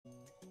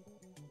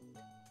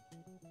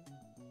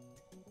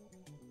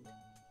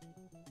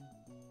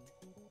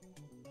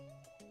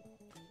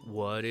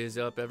What is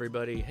up,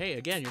 everybody? Hey,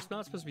 again, you're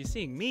not supposed to be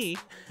seeing me.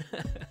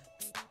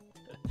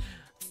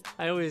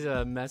 I always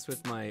mess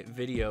with my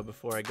video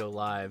before I go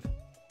live.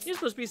 You're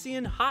supposed to be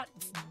seeing hot,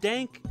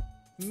 dank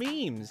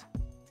memes.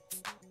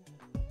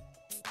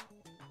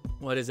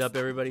 What is up,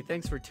 everybody?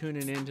 Thanks for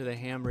tuning in to the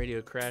Ham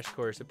Radio Crash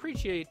Course.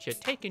 Appreciate you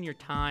taking your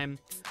time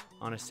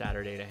on a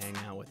Saturday to hang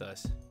out with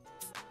us.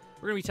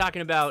 We're going to be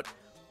talking about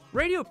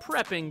radio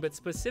prepping, but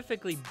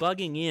specifically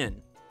bugging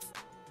in,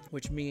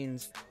 which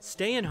means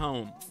staying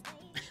home.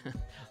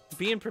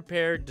 Being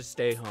prepared to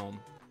stay home.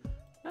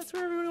 That's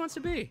where everybody wants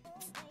to be.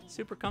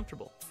 Super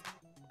comfortable.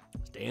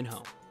 Staying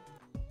home.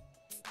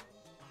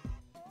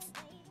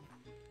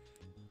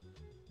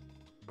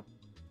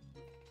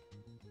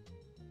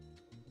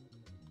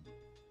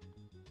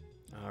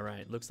 All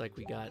right, looks like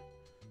we got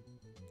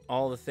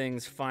all the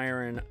things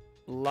firing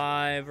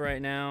live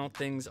right now.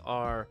 Things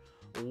are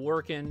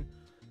working.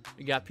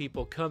 We got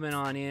people coming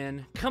on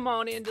in. Come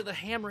on into the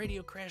Ham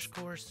Radio Crash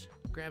Course.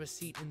 Grab a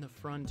seat in the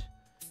front,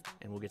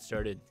 and we'll get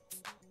started.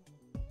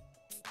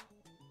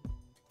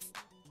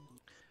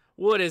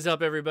 What is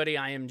up, everybody?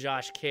 I am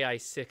Josh,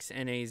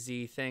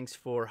 KI6NAZ. Thanks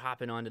for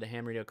hopping on to the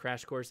Ham Radio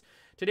Crash Course.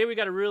 Today we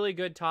got a really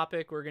good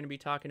topic. We're going to be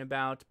talking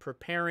about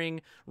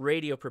preparing,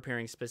 radio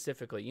preparing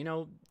specifically. You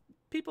know,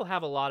 people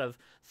have a lot of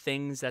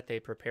things that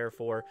they prepare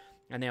for,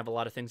 and they have a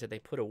lot of things that they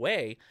put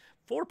away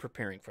for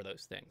preparing for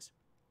those things.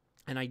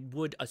 And I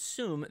would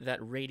assume that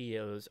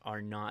radios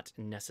are not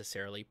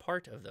necessarily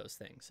part of those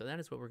things. So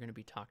that is what we're going to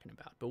be talking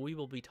about. But we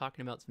will be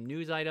talking about some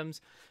news items,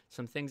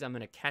 some things I'm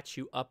going to catch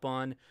you up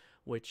on,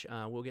 which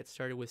we'll get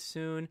started with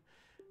soon.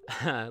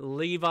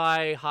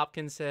 Levi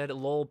Hopkins said,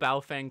 lol,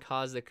 Baofeng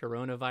caused the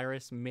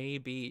coronavirus.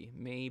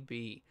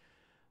 Maybe.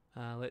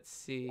 Let's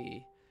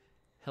see.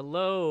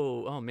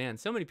 Hello. Oh, man,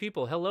 so many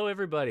people. Hello,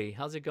 everybody.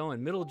 How's it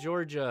going? Middle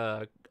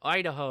Georgia,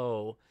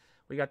 Idaho.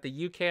 We got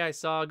the UK I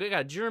saw. We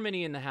got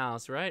Germany in the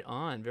house. Right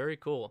on. Very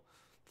cool.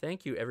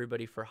 Thank you,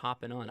 everybody, for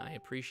hopping on. I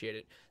appreciate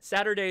it.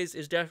 Saturdays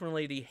is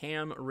definitely the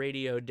ham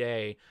radio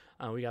day.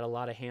 We got a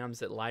lot of hams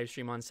that live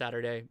stream on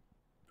Saturday,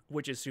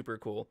 which is super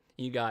cool.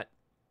 You got,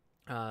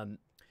 oh,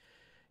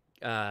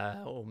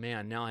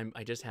 man, now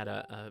I just had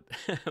a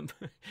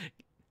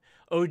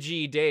OG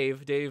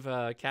Dave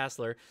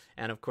Kassler,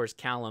 and, of course,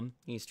 Callum.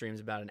 He streams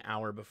about an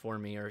hour before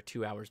me or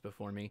 2 hours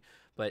before me,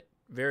 but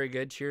very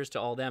good. Cheers to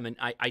all them. And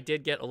I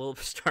did get a little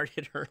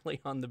started early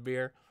on the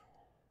beer.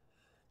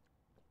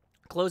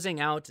 Closing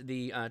out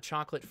the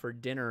chocolate for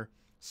dinner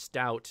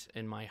stout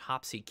in my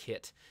Hopsy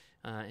kit.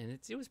 And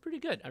it was pretty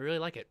good. I really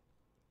like it.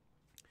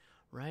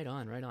 Right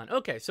on.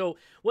 Okay, so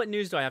what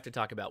news do I have to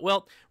talk about?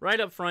 Well, right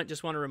up front,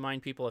 just want to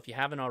remind people, if you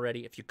haven't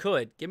already, if you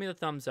could, give me the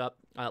thumbs up.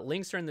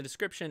 Links are in the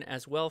description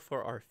as well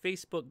for our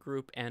Facebook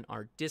group and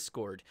our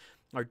Discord.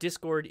 Our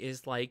Discord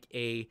is like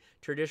a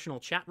traditional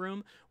chat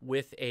room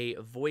with a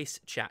voice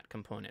chat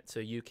component, so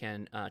you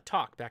can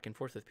talk back and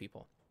forth with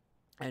people.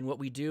 And what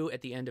we do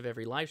at the end of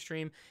every live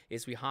stream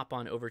is we hop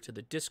on over to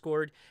the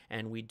Discord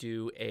and we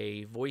do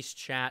a voice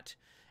chat,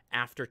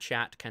 after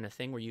chat kind of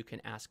thing where you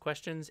can ask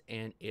questions,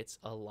 and it's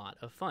a lot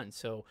of fun.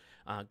 So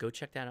go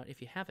check that out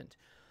if you haven't.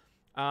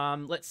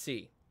 Let's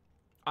see.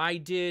 I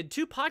did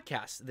 2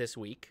 podcasts this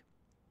week.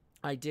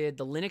 I did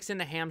the Linux in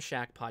the Ham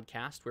Shack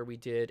podcast, where we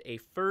did a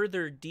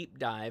further deep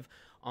dive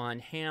on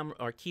ham,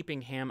 or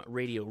keeping ham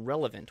radio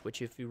relevant,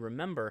 which, if you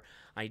remember,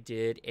 I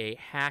did a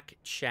hack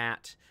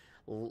chat,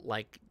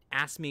 like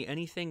ask me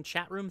anything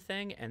chat room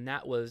thing, and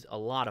that was a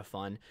lot of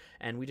fun.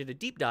 And we did a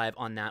deep dive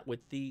on that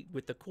with the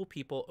cool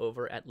people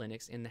over at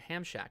Linux in the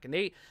Ham Shack. And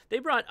they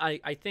brought,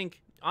 I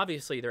think,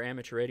 obviously they're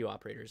amateur radio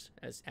operators,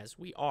 as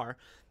we are,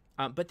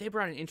 but they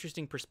brought an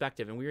interesting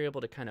perspective, and we were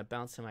able to kind of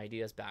bounce some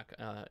ideas back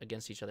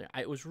against each other.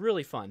 It was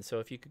really fun. So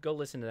if you could go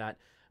listen to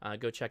that,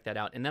 go check that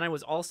out. And then I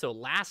was also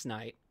last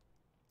night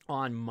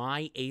on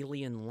My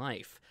Alien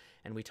Life,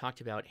 and we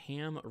talked about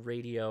ham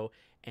radio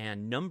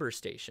and number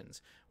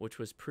stations, which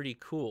was pretty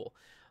cool.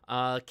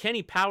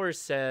 Kenny Powers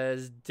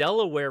says,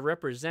 Delaware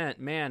represent.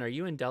 Man, are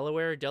you in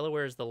Delaware?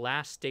 Delaware is the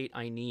last state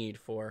I need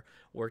for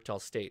Worked All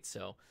States.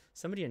 So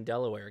somebody in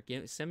Delaware,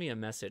 send me a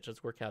message.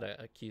 Let's work out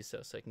a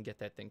QSO so I can get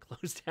that thing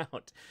closed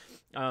out.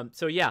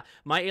 So yeah,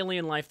 My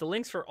Alien Life. The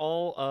links for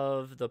all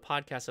of the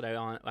podcasts that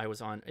I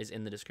was on is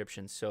in the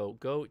description. So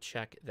go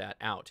check that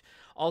out.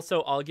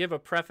 Also, I'll give a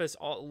preface.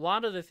 A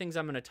lot of the things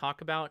I'm going to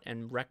talk about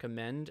and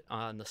recommend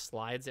on the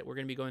slides that we're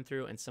going to be going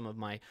through, and some of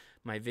my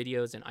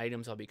videos and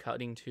items I'll be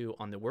cutting to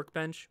on the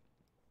Workbench,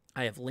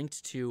 I have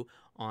linked to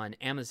on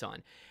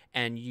Amazon,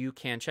 and you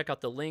can check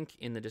out the link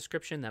in the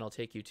description. That'll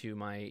take you to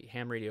my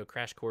Ham Radio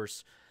Crash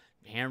Course,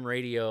 Ham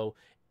Radio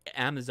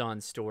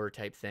Amazon store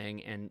type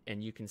thing,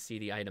 and you can see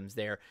the items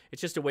there.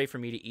 It's just a way for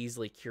me to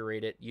easily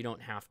curate it. You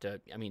don't have to,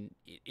 I mean,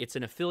 it's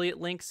an affiliate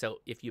link, so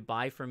if you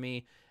buy from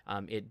me,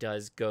 it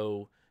does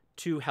go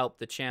to help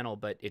the channel,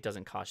 but it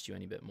doesn't cost you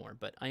any bit more.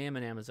 But I am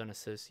an Amazon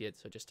associate,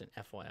 so just an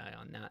FYI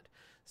on that.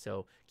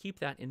 So keep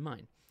that in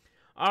mind.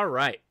 All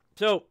right,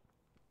 so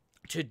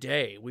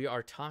today we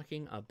are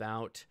talking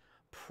about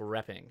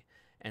prepping,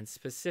 and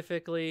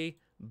specifically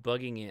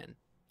bugging in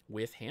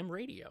with ham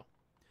radio.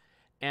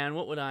 And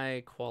what would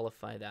I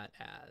qualify that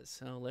as?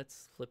 So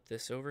let's flip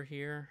this over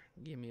here.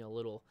 Give me a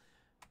little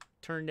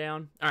turn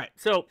down. All right.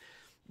 So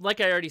like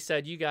I already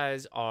said, you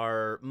guys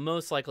are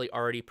most likely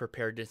already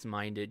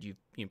preparedness-minded. You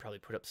probably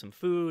put up some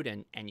food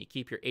and you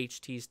keep your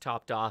HTs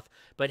topped off.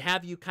 But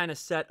have you kind of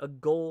set a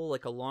goal,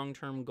 like a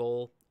long-term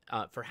goal,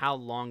 for how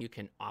long you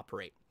can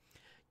operate?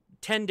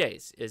 10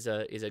 days is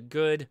a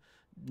good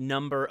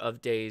number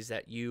of days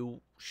that you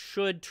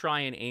should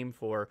try and aim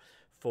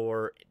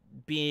for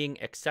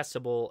being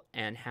accessible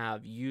and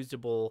have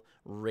usable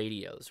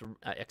radios,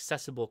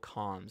 accessible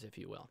comms, if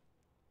you will.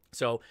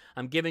 So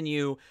I'm giving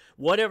you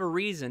whatever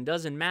reason,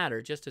 doesn't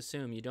matter. Just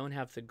assume you don't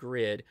have the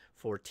grid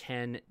for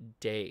 10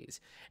 days.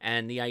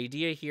 And the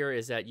idea here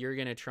is that you're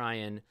going to try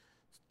and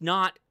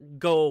not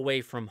go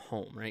away from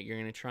home, right? You're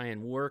going to try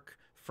and work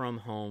from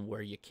home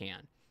where you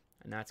can.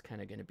 And that's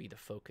kind of going to be the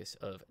focus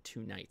of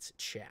tonight's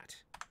chat.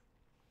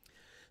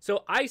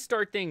 So I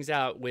start things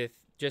out with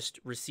just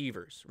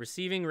receivers.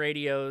 Receiving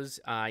radios,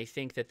 I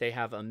think that they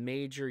have a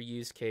major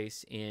use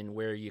case in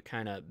where you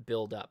kind of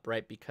build up,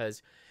 right?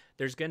 Because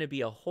there's going to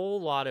be a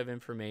whole lot of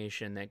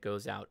information that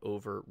goes out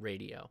over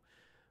radio.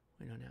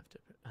 We don't have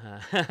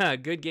to.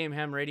 Good Game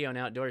Ham Radio and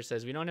Outdoors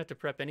says we don't have to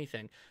prep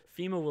anything.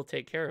 FEMA will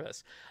take care of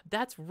us.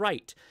 That's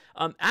right.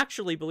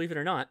 Actually, believe it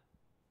or not,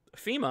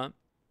 FEMA,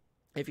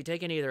 if you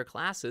take any of their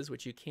classes,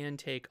 which you can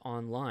take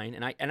online,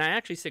 and I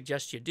actually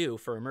suggest you do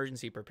for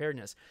emergency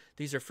preparedness,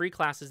 these are free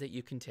classes that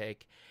you can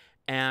take,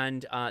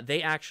 and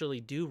they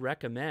actually do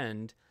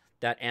recommend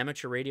that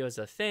amateur radio is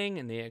a thing,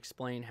 and they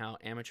explain how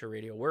amateur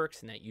radio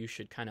works and that you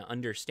should kind of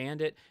understand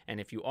it. And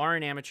if you are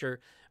an amateur,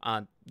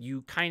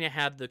 you kind of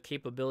have the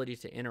capability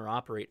to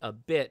interoperate a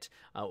bit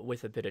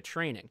with a bit of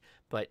training.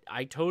 But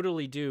I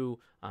totally do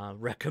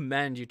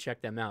recommend you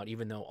check them out,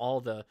 even though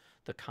all the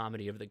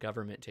comedy of the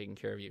government taking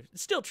care of you.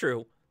 It's still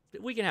true.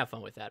 We can have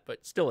fun with that,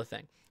 but still a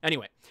thing.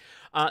 Anyway,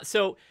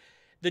 so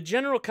the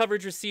general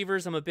coverage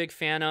receivers I'm a big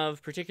fan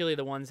of, particularly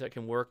the ones that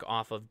can work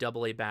off of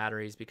AA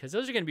batteries, because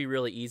those are going to be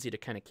really easy to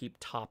kind of keep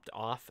topped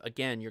off.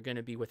 Again, you're going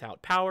to be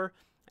without power,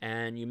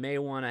 and you may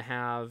want to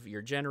have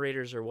your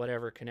generators or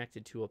whatever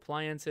connected to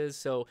appliances.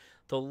 So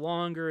the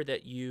longer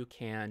that you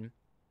can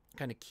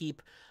kind of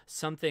keep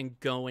something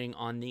going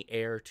on the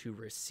air to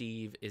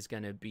receive is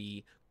going to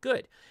be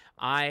good.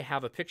 I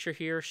have a picture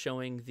here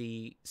showing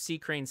the Sea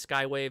Crane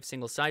Skywave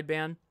single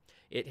sideband.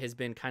 It has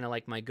been kind of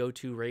like my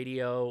go-to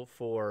radio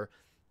for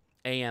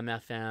AM,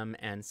 FM,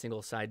 and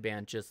single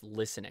sideband just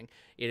listening.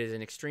 It is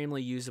an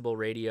extremely usable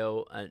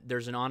radio.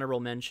 There's an honorable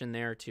mention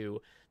there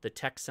to the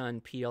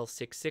Texan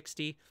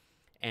PL660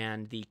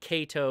 and the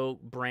Kato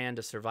brand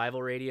of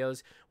survival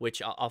radios,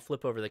 which I'll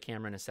flip over the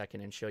camera in a second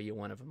and show you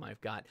one of them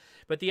I've got.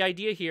 But the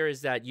idea here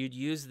is that you'd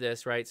use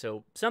this, right?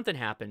 So something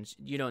happens,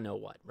 you don't know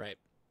what, right?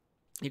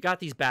 You've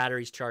got these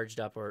batteries charged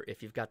up, or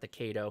if you've got the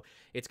Kato,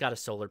 it's got a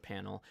solar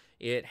panel.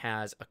 It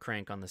has a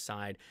crank on the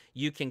side.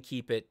 You can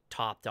keep it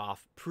topped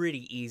off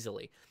pretty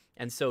easily.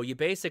 And so you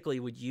basically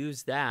would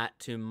use that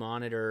to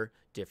monitor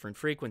different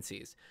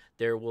frequencies.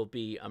 There will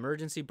be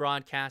emergency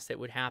broadcasts that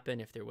would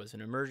happen if there was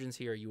an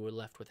emergency or you were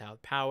left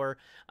without power.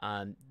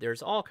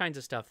 There's all kinds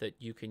of stuff that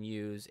you can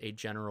use a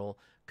general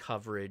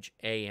coverage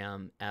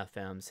AM,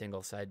 FM,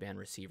 single sideband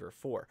receiver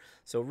for.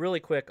 So really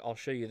quick, I'll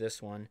show you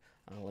this one.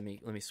 Let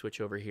me switch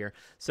over here.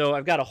 So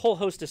I've got a whole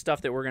host of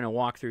stuff that we're going to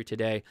walk through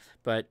today,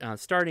 but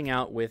starting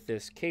out with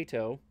this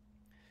Kato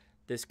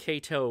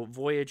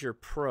Voyager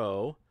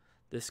Pro.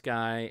 This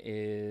guy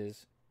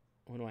is,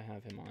 what do I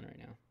have him on right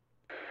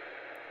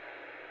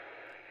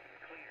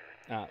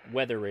now?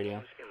 Weather radio.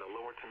 In the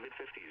lower to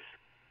mid-50s.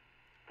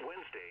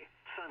 Wednesday,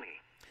 sunny.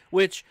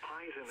 Which,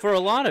 for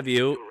a lot of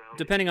you,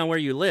 depending on where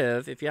you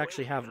live, if you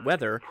actually have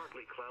weather,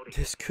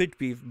 this could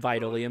be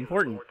vitally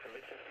important.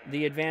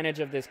 The advantage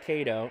of this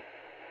Kato,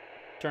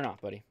 turn off,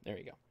 buddy. There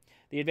you go.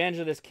 The advantage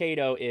of this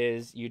Kato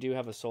is you do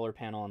have a solar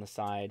panel on the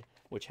side,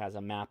 which has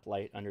a map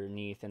light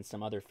underneath and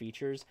some other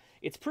features.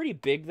 It's pretty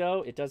big,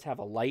 though. It does have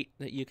a light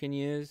that you can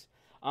use.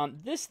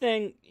 This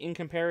thing, in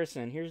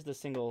comparison, here's the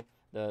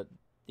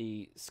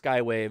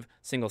Skywave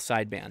single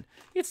sideband.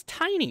 It's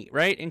tiny,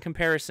 right, in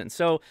comparison.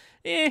 So,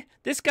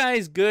 this guy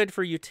is good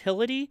for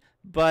utility,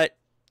 but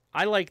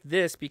I like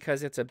this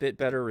because it's a bit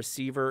better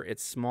receiver.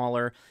 It's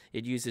smaller.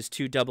 It uses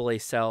 2 AA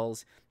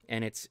cells,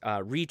 and it's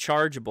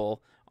rechargeable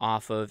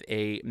off of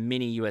a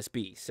mini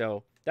USB.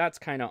 So that's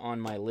kind of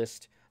on my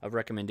list of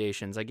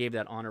recommendations. I gave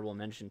that honorable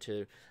mention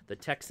to the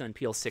Texan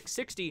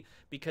PL660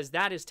 because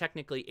that is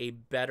technically a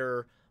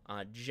better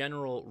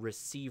general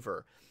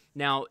receiver.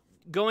 Now,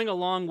 going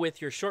along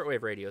with your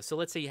shortwave radio, so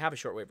let's say you have a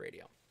shortwave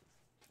radio.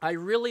 I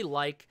really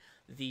like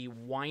the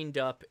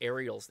wind-up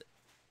aerials.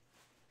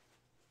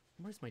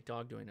 What is my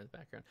dog doing in the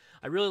background?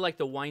 I really like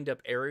the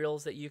wind-up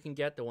aerials that you can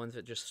get, the ones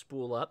that just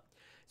spool up.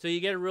 So you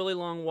get a really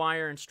long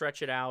wire and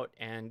stretch it out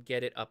and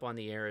get it up on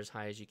the air as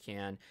high as you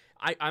can.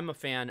 I'm a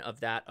fan of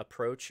that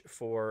approach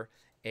for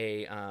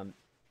a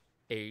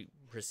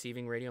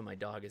receiving radio. My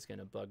dog is going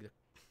to bug.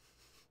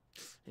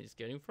 He's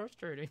getting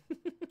frustrating.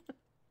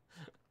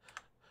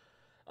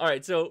 All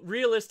right, so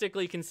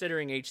realistically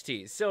considering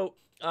HTs. So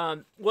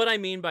what I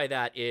mean by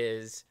that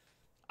is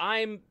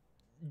I'm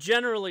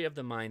generally of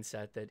the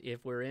mindset that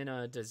if we're in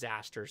a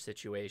disaster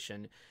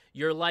situation,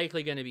 you're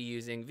likely going to be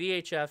using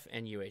VHF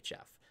and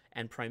UHF,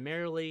 and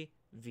primarily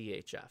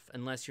VHF,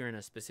 unless you're in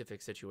a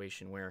specific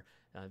situation where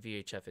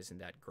VHF isn't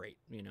that great,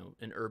 you know,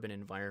 an urban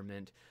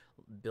environment,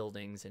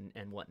 buildings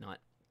and whatnot.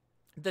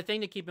 The thing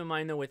to keep in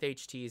mind, though, with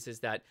HTs is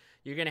that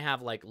you're going to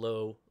have like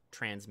low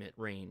transmit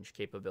range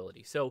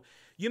capability. So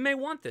you may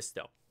want this,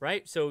 though,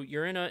 right? So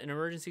you're in an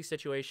emergency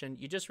situation.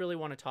 You just really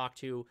want to talk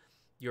to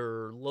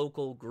your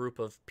local group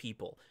of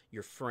people,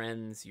 your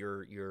friends,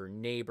 your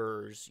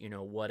neighbors, you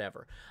know,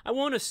 whatever. I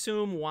won't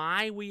assume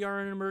why we are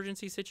in an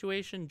emergency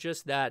situation,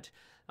 just that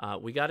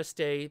we got to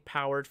stay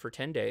powered for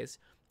 10 days.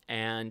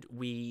 And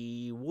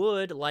we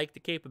would like the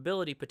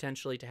capability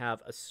potentially to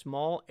have a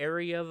small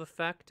area of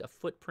effect, a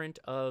footprint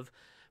of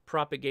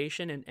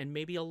propagation, and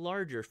maybe a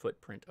larger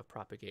footprint of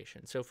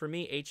propagation. So for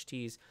me,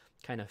 HTs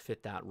kind of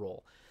fit that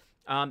role.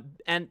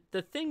 And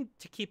the thing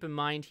to keep in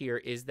mind here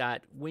is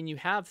that when you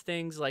have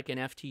things like an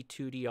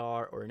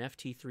FT2DR or an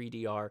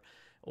FT3DR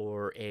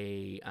or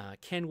a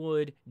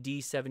Kenwood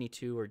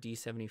D72 or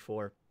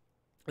D74,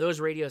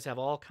 those radios have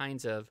all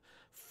kinds of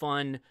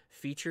fun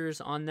features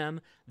on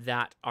them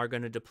that are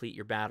going to deplete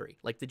your battery,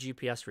 like the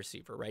GPS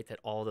receiver, right, that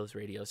all those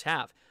radios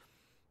have.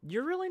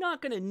 You're really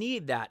not going to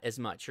need that as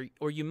much,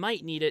 or you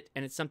might need it,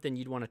 and it's something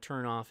you'd want to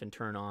turn off and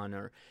turn on,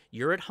 or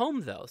you're at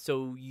home, though,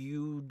 so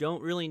you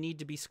don't really need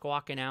to be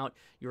squawking out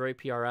your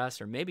APRS,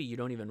 or maybe you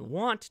don't even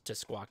want to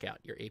squawk out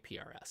your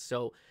APRS.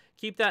 So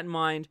keep that in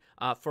mind.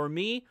 For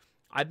me,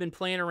 I've been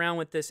playing around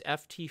with this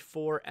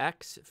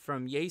FT4X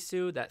from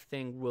Yaesu. That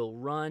thing will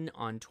run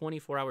on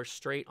 24 hours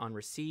straight on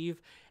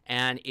receive,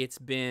 and it's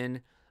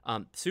been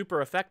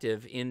super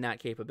effective in that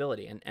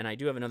capability. And I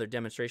do have another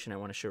demonstration I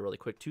want to show really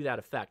quick to that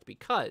effect,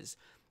 because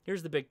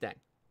here's the big thing.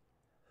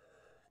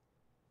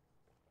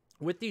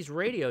 With these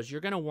radios, you're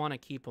going to want to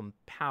keep them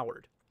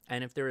powered.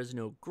 And if there is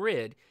no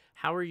grid,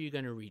 how are you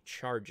going to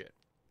recharge it?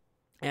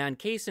 And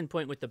case in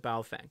point with the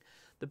Baofeng.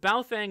 The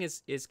Baofeng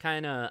is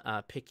kind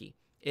of picky.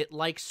 It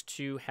likes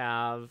to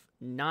have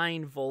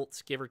 9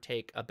 volts, give or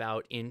take,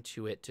 about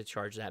into it to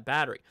charge that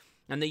battery.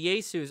 And the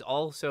Yaesu is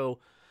also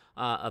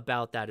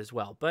about that as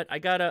well. But I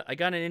got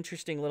an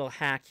interesting little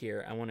hack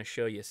here I want to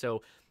show you.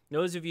 So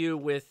those of you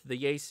with the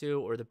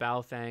Yaesu or the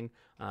Baofeng,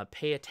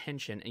 pay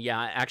attention.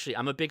 Yeah, actually,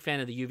 I'm a big fan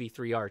of the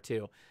UV3R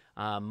too.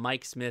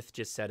 Mike Smith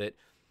just said it.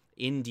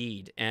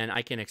 Indeed, and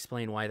I can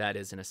explain why that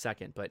is in a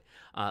second. But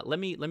let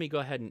me go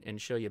ahead and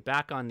show you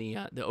back on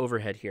the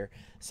overhead here.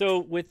 So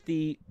with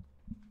the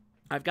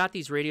I've got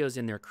these radios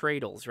in their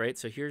cradles, right?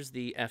 So here's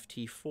the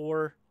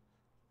FT4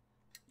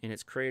 in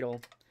its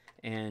cradle,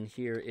 and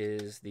here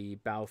is the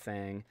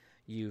Baofeng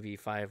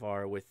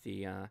UV5R with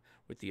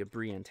the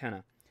Abri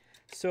antenna.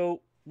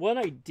 So what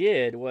I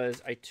did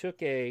was I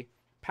took a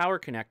power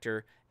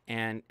connector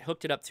and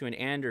hooked it up to an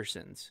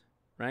Anderson's,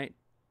 right?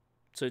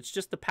 So it's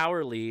just the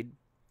power lead,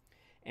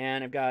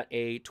 and I've got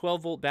a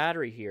 12-volt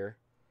battery here,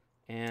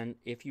 and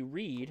if you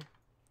read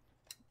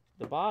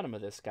the bottom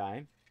of this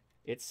guy,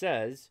 it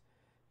says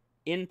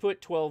input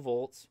 12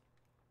 volts,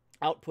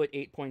 output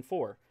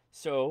 8.4.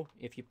 So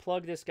if you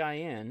plug this guy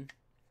in,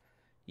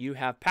 you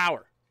have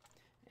power.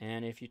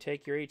 And if you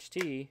take your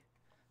HT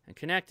and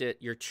connect it,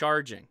 you're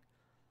charging.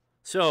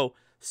 So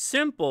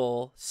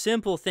simple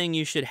thing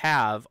you should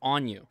have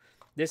on you.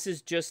 This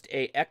is just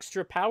a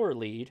extra power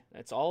lead.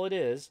 That's all it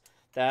is,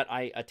 that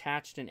I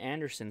attached an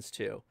Anderson's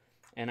to.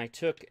 And I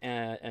took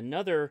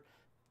another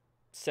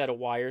set of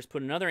wires,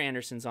 put another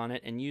Anderson's on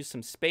it, and used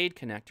some spade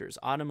connectors,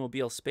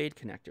 automobile spade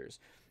connectors.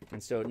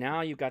 And so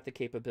now you've got the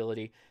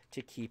capability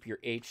to keep your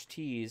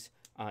HTs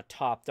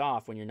topped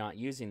off when you're not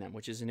using them,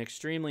 which is an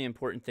extremely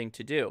important thing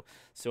to do.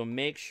 So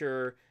make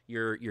sure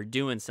you're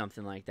doing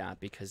something like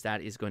that, because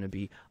that is going to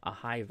be a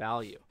high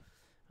value.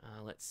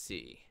 Let's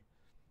see.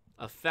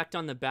 Effect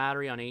on the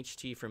battery on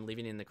HT from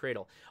leaving it in the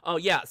cradle. Oh,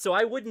 yeah, so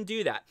I wouldn't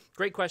do that.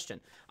 Great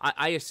question.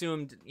 I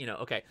assumed,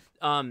 okay.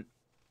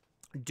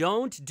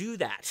 Don't do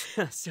that.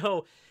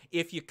 So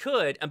if you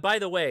could, and by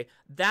the way,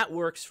 that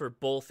works for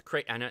both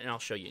and I'll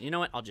show you. You know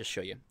what? I'll just show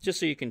you, just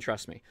so you can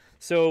trust me.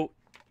 So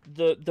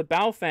the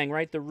Baofeng,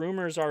 right? The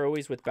rumors are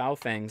always with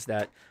Baofengs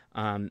that,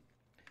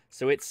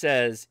 so it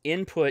says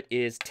input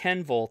is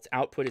 10 volts,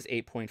 output is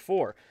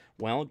 8.4.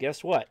 Well,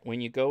 guess what? When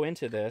you go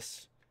into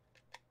this,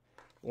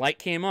 light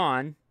came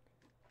on,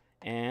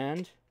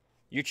 and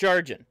you're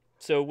charging.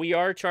 So we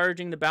are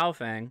charging the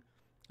Baofeng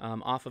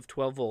off of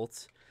 12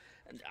 volts.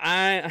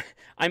 I'm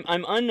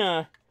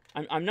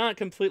not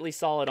completely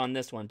solid on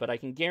this one, but I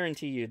can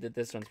guarantee you that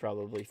this one's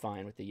probably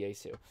fine with the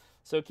Yaesu.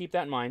 So keep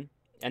that in mind.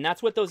 And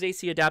that's what those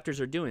AC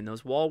adapters are doing.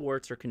 Those wall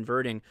warts are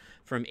converting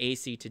from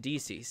AC to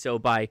DC. So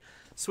by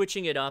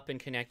switching it up and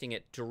connecting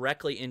it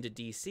directly into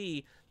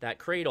DC, that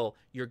cradle,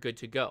 you're good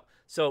to go.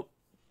 So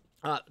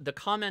the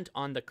comment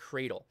on the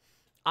cradle.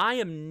 I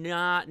am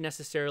not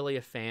necessarily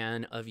a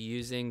fan of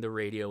using the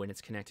radio when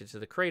it's connected to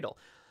the cradle.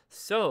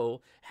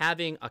 So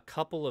having a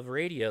couple of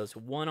radios,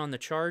 one on the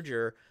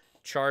charger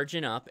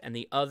charging up and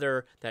the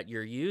other that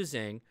you're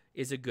using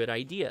is a good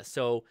idea.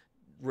 So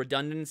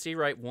redundancy,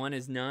 right? 1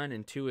 is none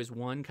and 2 is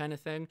 1 kind of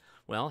thing.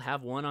 Well,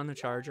 have one on the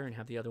charger and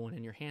have the other one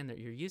in your hand that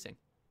you're using.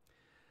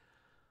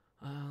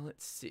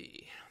 Let's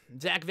see.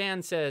 Zach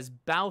Van says,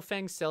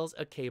 Baofeng sells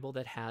a cable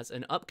that has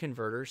an up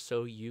converter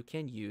so you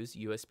can use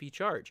USB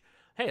charge.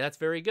 Hey, that's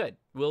very good.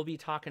 We'll be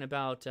talking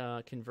about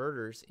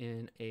converters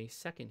in a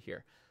second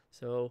here.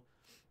 So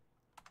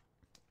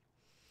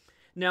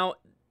now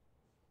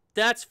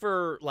that's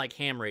for like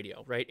ham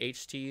radio, right?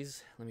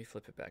 HTs. Let me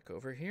flip it back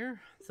over here.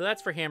 So that's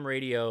for ham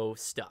radio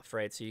stuff,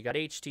 right? So you got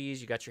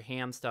HTs, you got your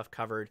ham stuff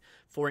covered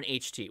for an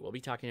HT. We'll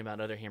be talking about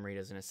other ham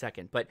radios in a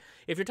second. But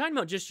if you're talking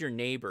about just your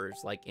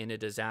neighbors, like in a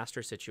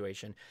disaster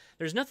situation,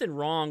 there's nothing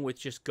wrong with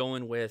just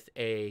going with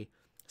a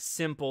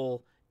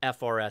simple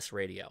FRS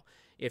radio.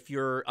 If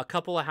you're a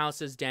couple of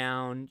houses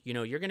down, you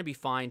know, you're going to be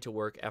fine to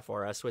work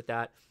FRS with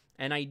that.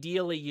 And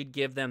ideally, you'd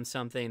give them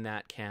something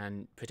that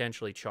can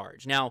potentially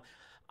charge. Now,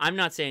 I'm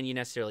not saying you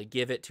necessarily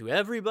give it to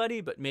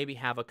everybody, but maybe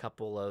have a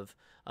couple of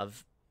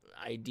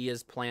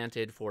ideas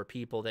planted for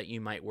people that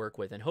you might work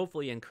with and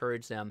hopefully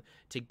encourage them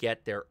to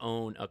get their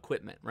own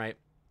equipment, right?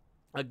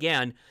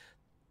 Again,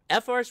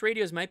 FRS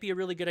radios might be a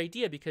really good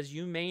idea because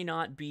you may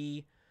not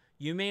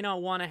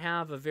want to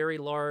have a very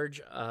large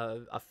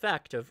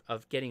effect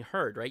of getting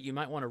heard, right? You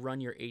might want to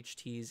run your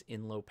HTs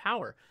in low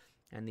power,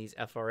 and these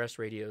FRS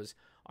radios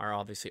are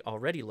obviously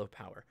already low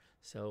power.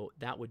 So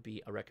that would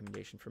be a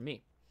recommendation for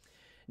me.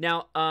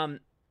 Now,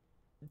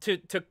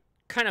 to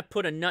kind of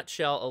put a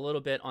nutshell a little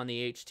bit on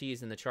the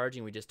HTs and the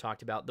charging we just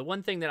talked about, the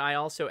one thing that I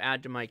also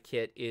add to my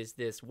kit is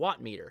this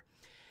watt meter.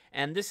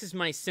 And this is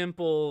my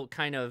simple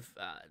kind of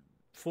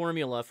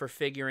formula for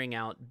figuring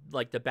out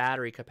like the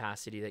battery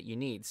capacity that you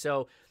need.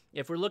 So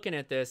if we're looking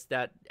at this,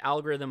 that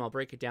algorithm, I'll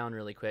break it down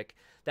really quick.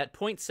 That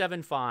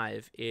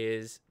 0.75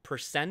 is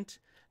percent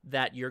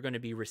that you're going to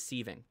be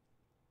receiving.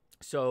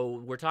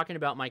 So we're talking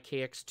about my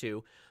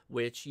KX2,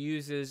 which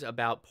uses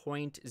about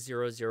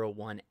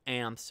 0.001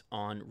 amps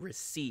on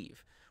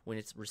receive. When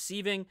it's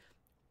receiving,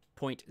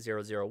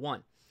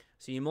 0.001.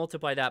 So you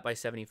multiply that by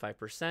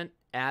 75%,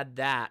 add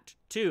that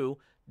to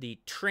the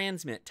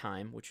transmit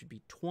time, which would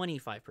be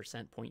 25%,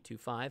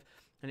 0.25,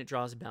 and it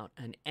draws about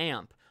an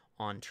amp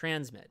on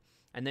transmit.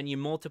 And then you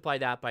multiply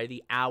that by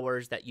the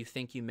hours that you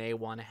think you may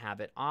want to have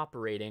it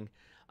operating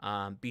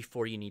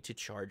before you need to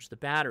charge the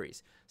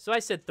batteries. So I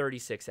said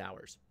 36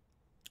 hours.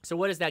 So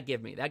what does that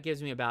give me? That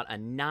gives me about a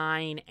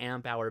 9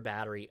 amp hour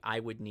battery I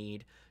would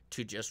need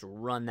to just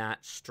run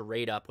that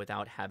straight up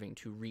without having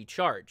to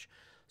recharge.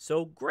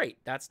 So great,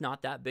 that's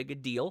not that big a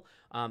deal.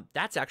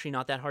 That's actually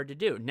not that hard to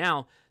do.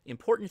 Now,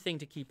 important thing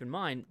to keep in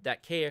mind,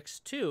 that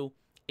KX2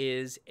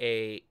 is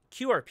a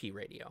QRP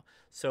radio.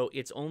 So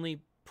it's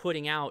only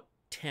putting out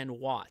 10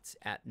 watts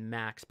at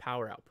max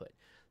power output.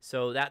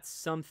 So that's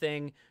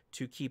something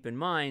to keep in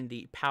mind,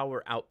 the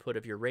power output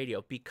of your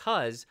radio,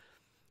 because,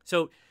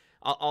 so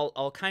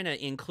I'll kind of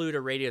include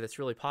a radio that's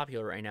really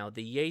popular right now.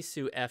 The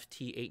Yaesu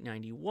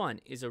FT891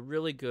 is a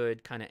really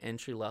good kind of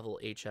entry-level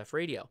HF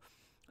radio.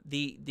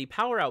 The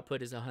power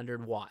output is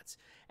 100 watts,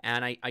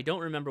 and I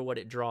don't remember what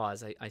it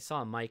draws. I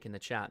saw Mike in the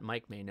chat.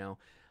 Mike may know.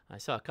 I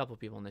saw a couple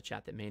people in the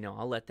chat that may know.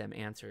 I'll let them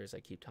answer as I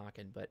keep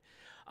talking. But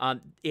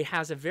it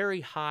has a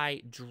very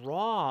high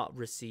draw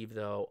receive,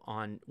 though,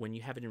 on when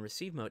you have it in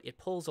receive mode. It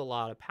pulls a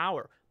lot of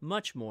power,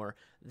 much more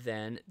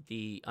than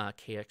the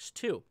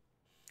KX2.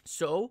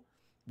 So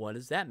what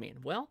does that mean?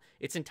 Well,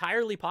 it's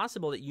entirely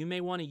possible that you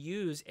may want to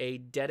use a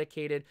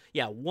dedicated,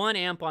 1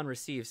 amp on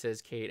receive,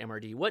 says Kate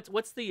MRD.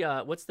 What's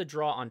the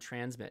draw on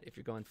transmit if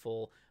you're going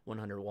full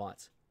 100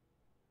 watts?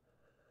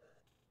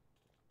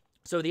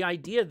 So the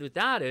idea with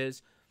that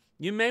is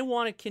you may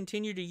want to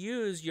continue to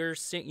use your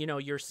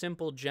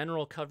simple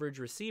general coverage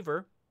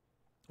receiver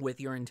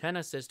with your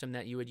antenna system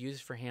that you would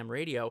use for ham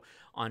radio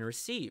on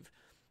receive.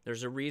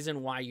 There's a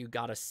reason why you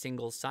got a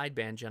single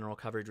sideband general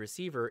coverage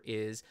receiver,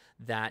 is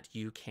that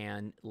you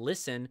can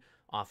listen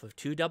off of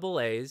 2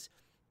 AA's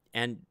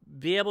and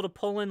be able to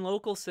pull in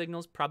local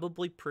signals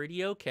probably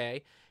pretty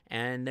okay,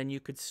 and then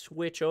you could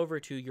switch over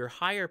to your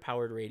higher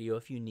powered radio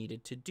if you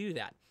needed to do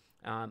that.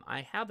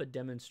 I have a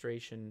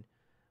demonstration.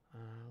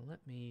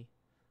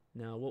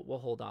 We'll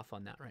hold off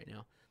on that right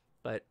now.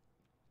 But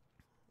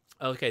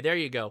okay, there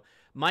you go.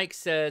 Mike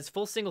says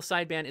full single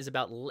sideband is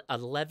about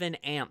 11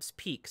 amps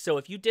peak. So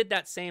if you did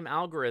that same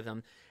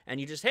algorithm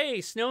and you just,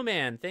 hey,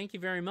 Snowman, thank you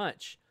very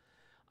much.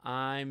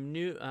 I'm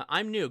new.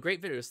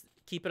 Great videos.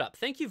 Keep it up.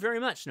 Thank you very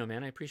much,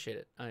 Snowman. I appreciate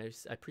it. I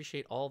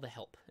appreciate all the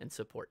help and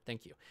support.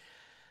 Thank you.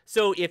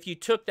 So if you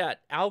took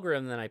that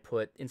algorithm that I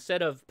put,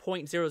 instead of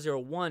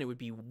 0.001, it would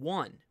be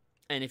 1.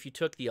 And if you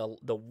took the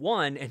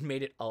 1 and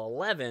made it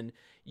 11,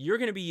 you're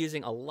going to be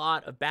using a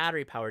lot of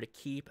battery power to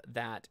keep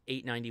that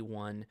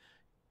 891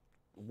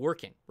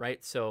 working,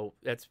 right? So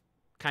that's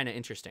kind of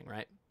interesting,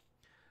 right?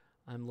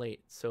 I'm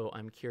late, so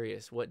I'm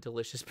curious. What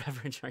delicious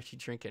beverage are you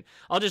drinking?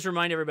 I'll just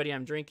remind everybody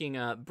I'm drinking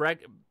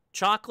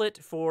chocolate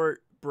for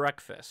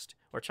breakfast,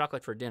 or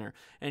chocolate for dinner.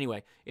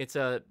 Anyway, it's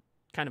a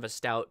kind of a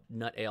stout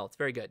nut ale. It's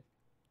very good.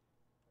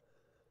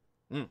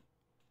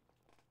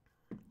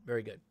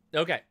 Very good.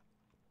 Okay.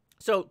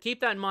 So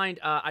keep that in mind.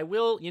 I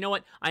will, you know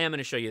what? I am going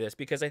to show you this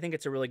because I think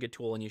it's a really good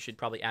tool and you should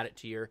probably add it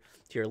to your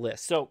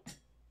list. So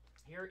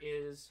here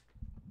is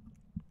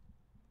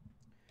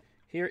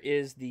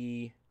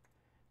the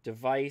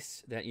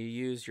device that you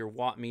use your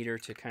watt meter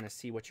to kind of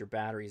see what your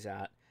battery's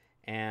at.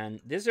 And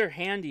these are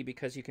handy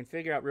because you can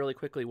figure out really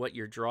quickly what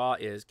your draw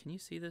is. Can you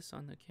see this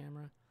on the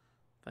camera?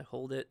 If I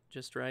hold it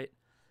just right.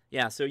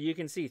 Yeah, so you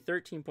can see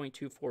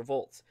 13.24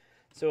 volts.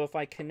 So if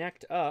I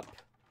connect up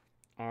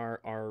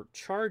our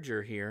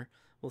charger here,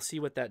 we'll see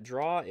what that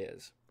draw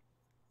is.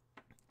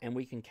 And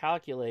we can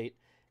calculate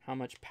how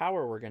much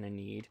power we're going to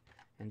need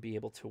and be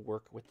able to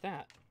work with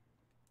that.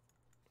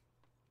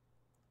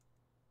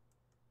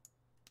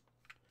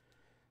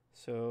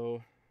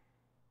 So,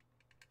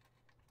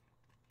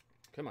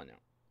 come on now.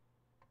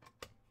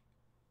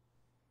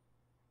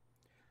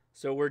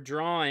 So we're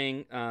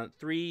drawing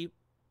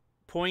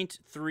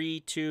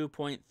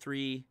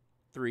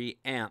 3.32.33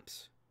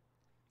 amps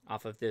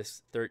off of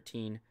this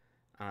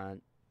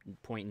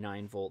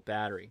 13.9 volt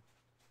battery.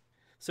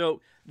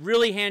 So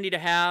really handy to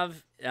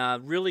have,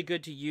 really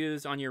good to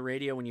use on your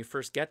radio when you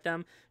first get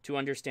them to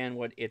understand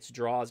what its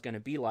draw is going to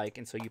be like,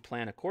 and so you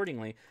plan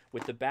accordingly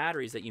with the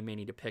batteries that you may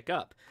need to pick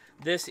up.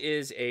 This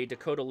is a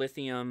Dakota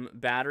Lithium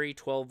battery,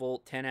 12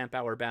 volt, 10 amp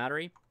hour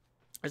battery.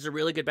 It's a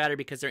really good battery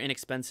because they're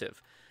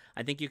inexpensive.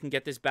 I think you can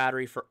get this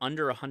battery for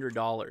under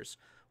 $100,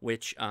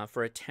 which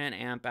for a 10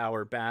 amp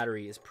hour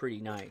battery is pretty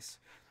nice.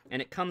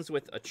 And it comes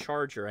with a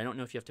charger. I don't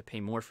know if you have to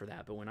pay more for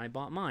that, but when I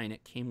bought mine,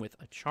 it came with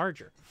a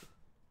charger.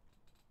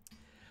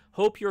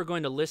 Hope you're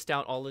going to list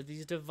out all of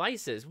these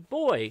devices.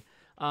 Boy,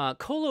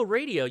 Colo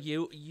Radio,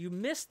 you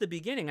missed the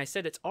beginning. I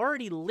said it's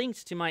already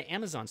linked to my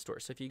Amazon store.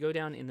 So if you go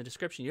down in the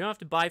description, you don't have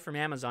to buy from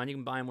Amazon. You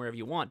can buy them wherever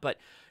you want. But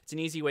it's an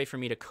easy way for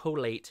me to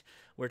collate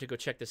where to go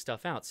check this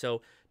stuff out.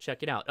 So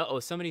check it out. Uh-oh,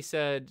 somebody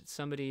said,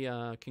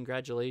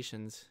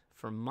 congratulations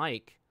for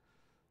Mike.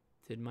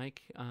 Did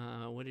Mike,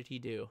 what did he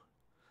do?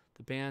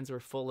 The bands were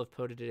full of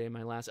POTA today.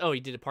 Oh,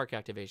 he did a park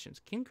activations.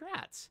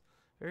 Congrats.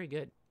 Very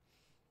good.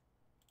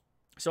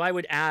 So I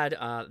would add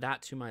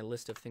that to my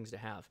list of things to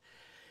have.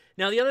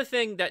 Now, the other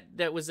thing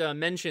that was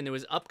mentioned, there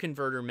was up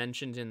converter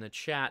mentioned in the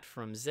chat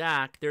from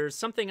Zach. There's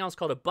something else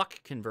called a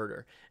buck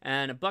converter.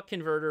 And a buck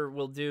converter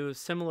will do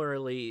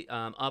similarly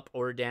up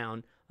or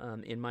down.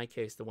 In my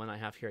case, the one I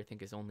have here, I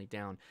think, is only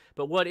down.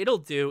 But what it'll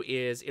do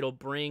is it'll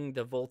bring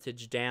the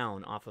voltage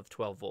down off of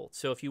 12 volts.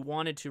 So if you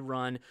wanted to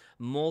run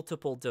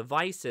multiple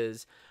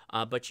devices,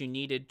 but you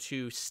needed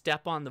to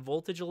step on the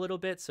voltage a little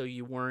bit so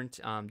you weren't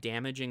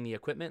damaging the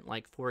equipment,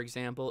 like, for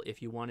example,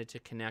 if you wanted to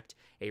connect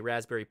a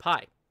Raspberry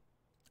Pi.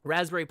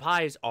 Raspberry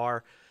Pis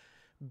are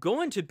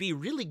going to be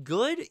really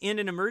good in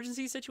an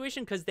emergency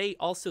situation because they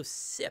also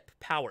sip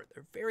power.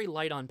 They're very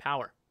light on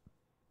power.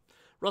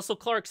 Russell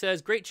Clark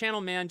says, great channel,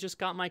 man. Just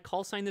got my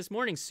call sign this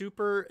morning.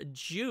 Super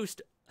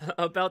juiced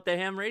about the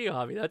ham radio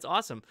hobby. That's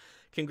awesome.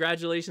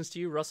 Congratulations to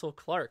you, Russell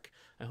Clark.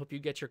 I hope you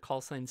get your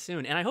call sign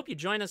soon. And I hope you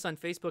join us on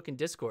Facebook and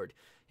Discord.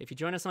 If you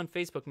join us on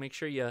Facebook, make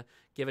sure you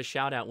give a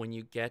shout out when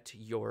you get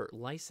your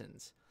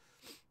license.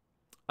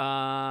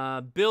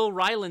 Bill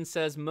Ryland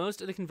says,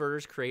 most of the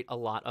converters create a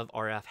lot of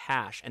RF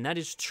hash. And that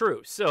is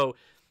true. So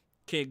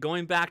okay,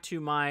 going back to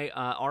my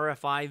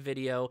RFI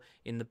video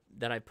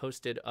that I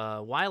posted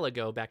a while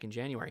ago, back in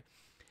January,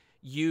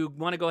 you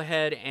want to go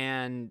ahead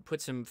and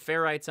put some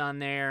ferrites on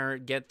there,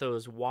 get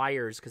those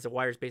wires, because the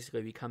wires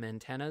basically become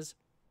antennas.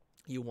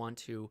 You want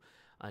to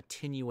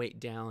attenuate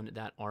down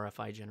that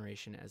RFI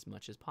generation as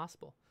much as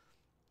possible.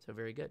 So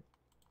very good.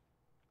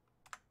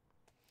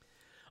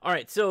 All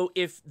right, so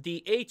if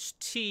the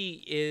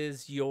HT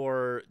is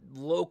your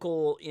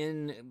local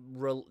in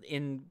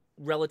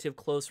relative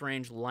close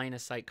range line of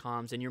sight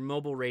comms, and your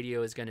mobile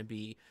radio is going to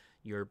be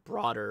your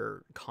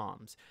broader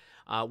comms.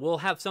 We'll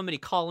have somebody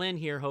call in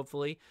here,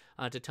 hopefully,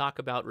 to talk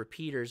about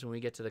repeaters when we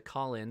get to the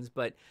call-ins,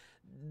 but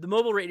the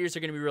mobile radios are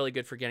going to be really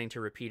good for getting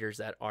to repeaters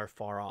that are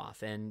far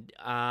off. And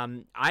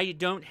I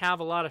don't have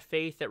a lot of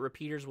faith that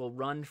repeaters will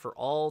run for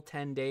all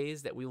 10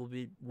 days, that we will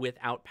be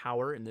without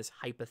power in this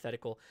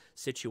hypothetical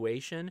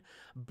situation,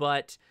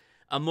 but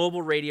a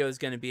mobile radio is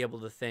going to be able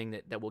to thing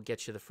that will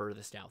get you the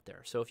furthest out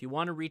there. So if you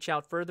want to reach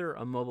out further,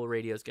 a mobile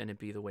radio is going to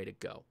be the way to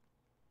go.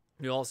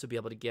 You'll also be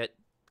able to get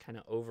kind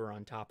of over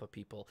on top of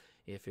people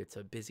if it's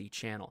a busy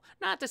channel.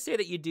 Not to say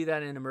that you do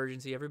that in an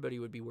emergency. Everybody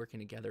would be working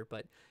together,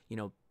 but you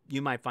know,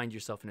 you might find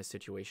yourself in a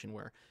situation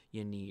where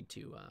you need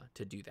to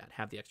do that,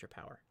 have the extra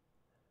power.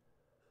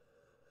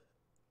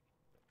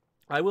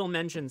 I will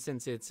mention,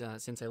 since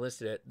I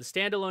listed it, the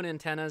standalone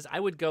antennas, I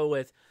would go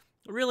with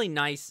a really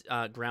nice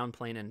ground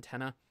plane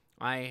antenna.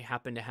 I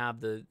happen to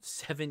have the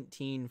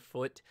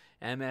 17-foot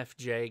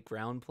MFJ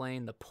ground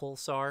plane, the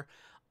Pulsar.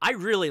 I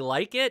really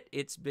like it.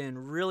 It's been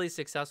really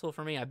successful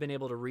for me. I've been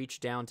able to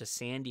reach down to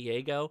San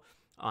Diego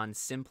on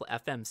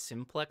FM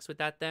Simplex with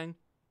that thing.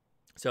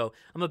 So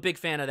I'm a big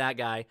fan of that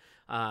guy.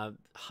 Over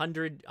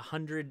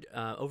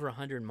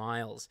 100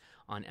 miles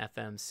on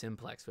FM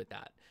Simplex with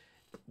that,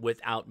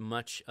 without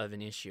much of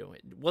an issue.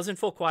 It wasn't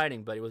full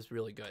quieting, but it was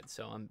really good.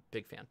 So I'm a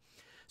big fan.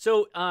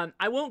 So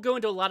I won't go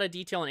into a lot of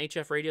detail on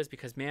HF radios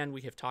because, man,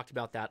 we have talked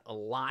about that a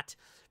lot.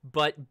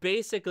 But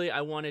basically,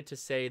 I wanted to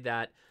say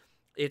that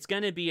it's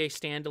going to be a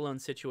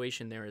standalone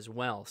situation there as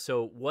well.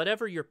 So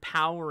whatever you're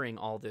powering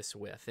all this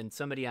with, and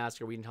somebody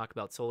asked, are we going to talk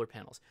about solar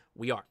panels?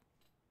 We are.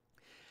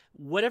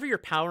 Whatever you're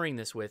powering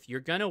this with,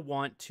 you're going to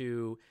want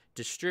to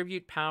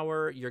distribute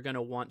power. You're going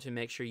to want to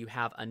make sure you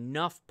have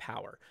enough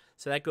power.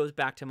 So that goes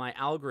back to my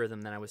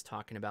algorithm that I was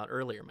talking about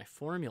earlier, my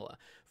formula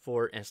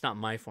for, and it's not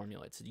my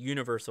formula, it's a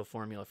universal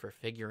formula for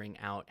figuring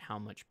out how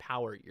much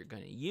power you're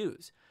going to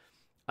use.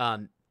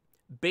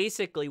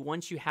 Basically,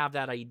 once you have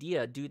that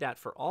idea, do that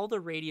for all the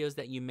radios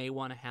that you may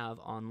want to have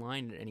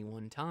online at any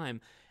one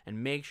time,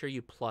 and make sure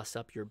you plus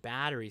up your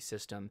battery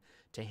system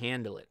to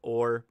handle it,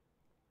 or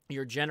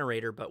your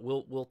generator, but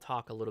we'll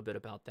talk a little bit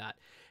about that.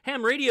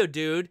 Ham Radio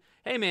Dude,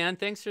 hey man,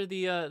 thanks for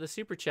the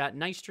super chat.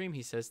 Nice stream,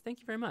 he says.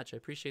 Thank you very much. I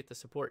appreciate the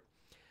support.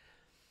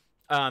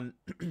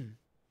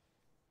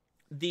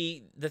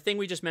 The thing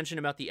we just mentioned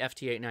about the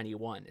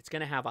FT891, it's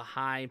going to have a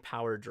high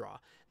power draw.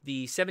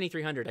 The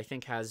 7300, I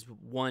think, has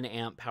 1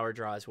 amp power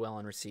draw as well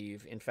on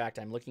receive. In fact,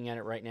 I'm looking at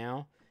it right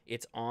now.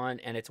 It's on,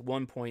 and it's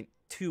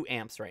 1.2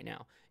 amps right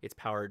now. It's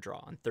power draw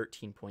on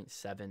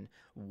 13.7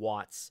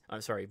 watts. I'm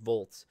sorry,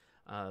 volts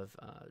of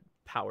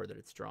power that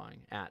it's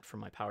drawing at from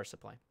my power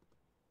supply.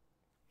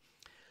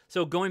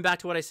 So going back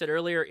to what I said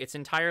earlier, it's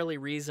entirely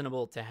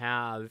reasonable to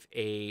have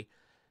a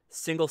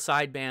single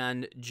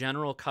sideband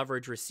general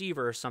coverage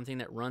receiver, something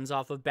that runs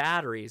off of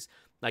batteries,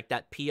 like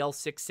that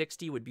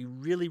PL660 would be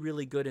really,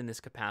 really good in this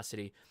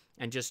capacity,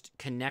 and just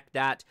connect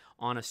that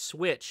on a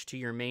switch to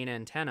your main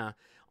antenna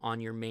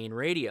on your main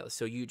radio.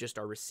 So you just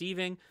are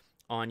receiving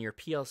on your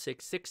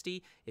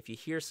PL660. If you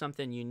hear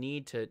something you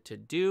need to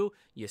do,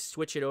 you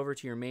switch it over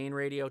to your main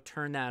radio,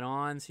 turn that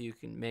on so you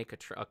can make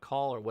a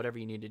call or whatever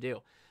you need to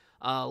do.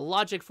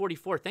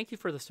 Logic44, thank you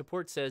for the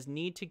support, says,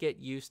 need to get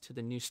used to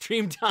the new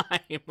stream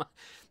time.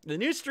 The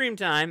new stream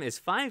time is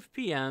 5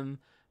 p.m.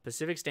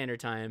 Pacific Standard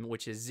Time,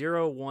 which is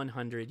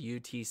 0100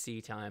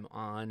 UTC time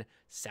on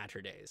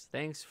Saturdays.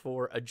 Thanks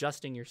for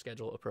adjusting your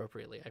schedule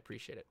appropriately. I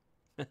appreciate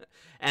it.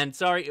 And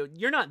sorry,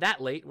 you're not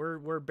that late.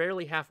 We're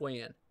barely halfway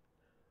in.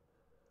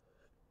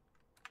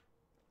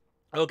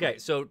 Okay,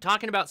 so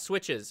talking about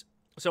switches.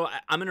 So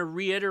I'm going to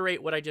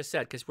reiterate what I just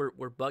said because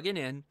we're bugging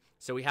in.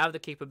 So we have the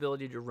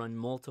capability to run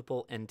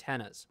multiple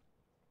antennas.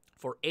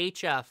 For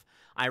HF,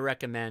 I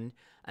recommend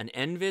an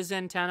NVIS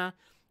antenna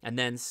and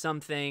then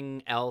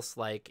something else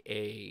like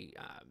a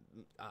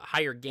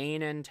higher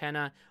gain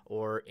antenna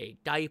or a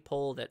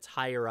dipole that's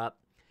higher up.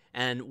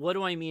 And what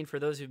do I mean for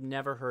those who've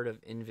never heard of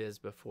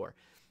NVIS before?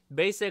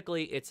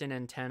 Basically, it's an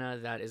antenna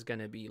that is going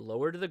to be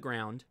lower to the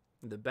ground.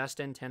 The best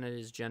antenna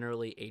is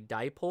generally a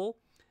dipole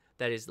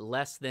that is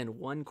less than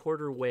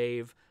 1/4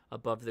 wave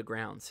above the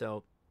ground.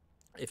 So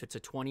if it's a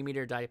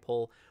 20-meter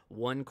dipole,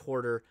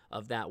 1/4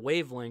 of that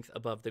wavelength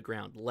above the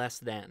ground, less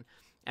than.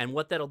 And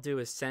what that'll do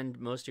is send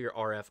most of your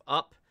RF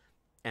up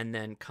and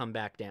then come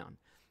back down.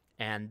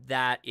 And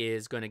that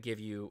is going to give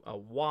you a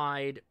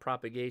wide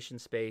propagation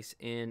space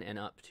in and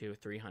up to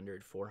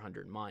 300,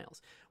 400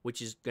 miles,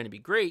 which is going to be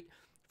great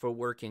for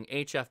working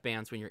HF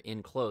bands when you're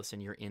in close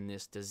and you're in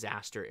this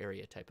disaster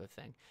area type of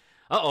thing.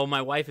 Uh-oh,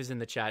 my wife is in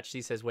the chat.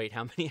 She says, wait,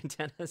 how many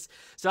antennas?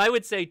 So I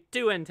would say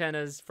 2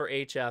 antennas for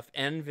HF,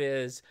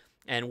 NVIS,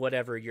 and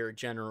whatever your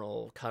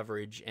general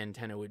coverage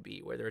antenna would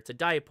be, whether it's a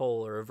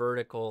dipole or a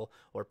vertical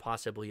or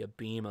possibly a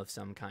beam of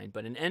some kind.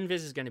 But an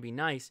NVIS is going to be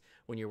nice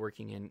when you're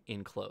working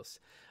in close.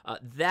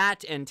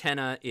 That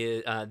antenna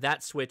is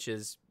that switch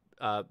is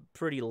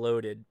pretty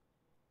loaded.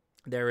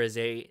 There is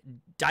a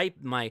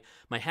my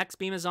hex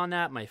beam is on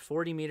that, my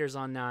 40 meters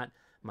on that,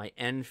 my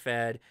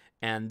NFED,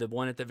 and the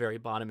one at the very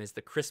bottom is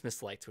the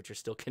Christmas lights, which are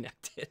still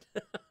connected.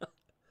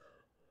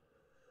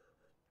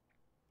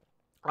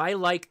 I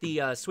like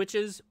the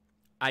switches.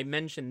 I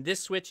mentioned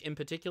this switch in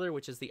particular,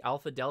 which is the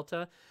alpha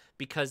delta,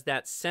 because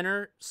that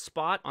center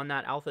spot on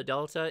that alpha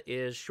delta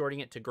is shorting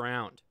it to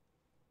ground,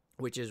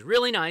 which is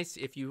really nice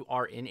if you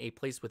are in a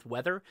place with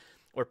weather,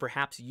 or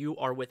perhaps you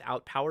are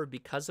without power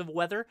because of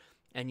weather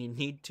and you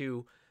need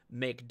to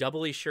make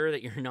doubly sure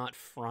that you're not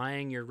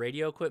frying your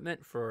radio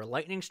equipment for a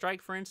lightning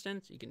strike, for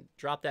instance. You can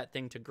drop that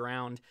thing to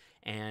ground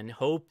and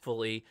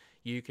hopefully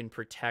you can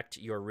protect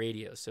your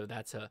radio. So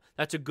that's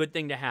a good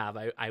thing to have.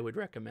 I would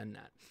recommend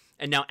that.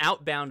 And now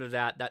outbound of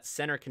that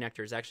center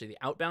connector is actually the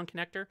outbound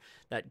connector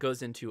that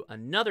goes into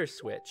another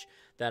switch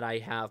that I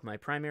have my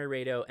primary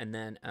radio and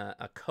then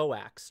a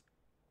coax,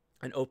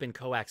 an open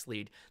coax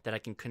lead that I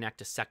can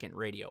connect a second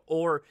radio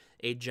or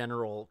a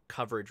general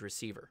coverage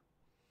receiver.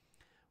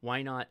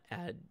 Why not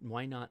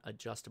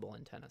adjustable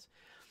antennas?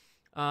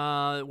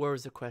 Where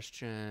was the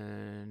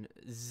question?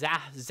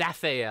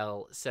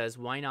 Zaphael says,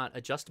 why not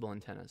adjustable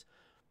antennas?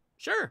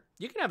 Sure,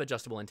 you can have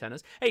adjustable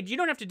antennas. Hey, you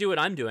don't have to do what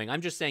I'm doing.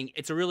 I'm just saying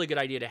it's a really good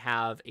idea to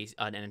have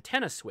an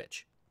antenna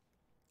switch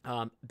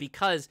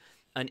because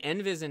an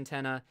NVIS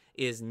antenna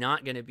is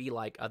not going to be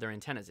like other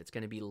antennas. It's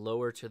going to be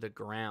lower to the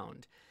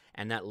ground.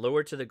 And that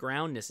lower to the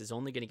groundness is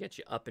only going to get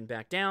you up and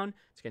back down.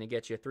 It's going to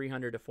get you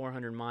 300 to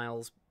 400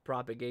 miles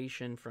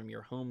propagation from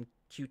your home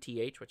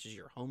QTH, which is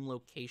your home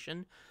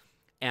location.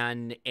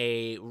 And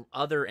a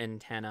other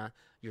antenna,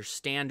 your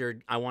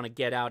standard, I want to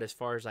get out as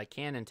far as I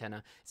can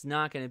antenna, it's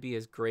not going to be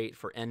as great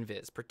for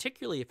NVIS,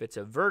 particularly if it's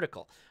a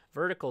vertical.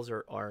 Verticals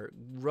are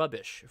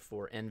rubbish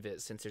for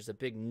NVIS since there's a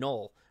big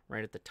null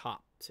right at the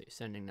top, so you're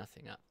sending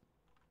nothing up.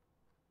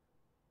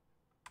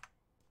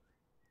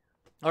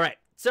 All right,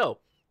 so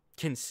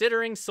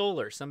considering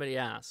solar, somebody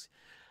asks.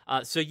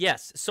 So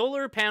yes,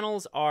 solar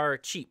panels are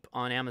cheap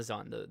on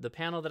Amazon. The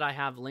panel that I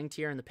have linked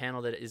here and the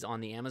panel that is on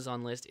the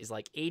Amazon list is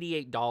like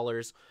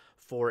 $88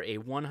 for a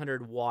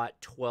 100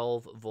 watt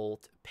 12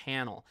 volt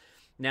panel.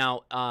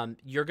 Now,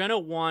 you're going to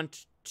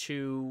want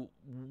to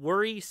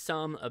worry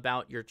some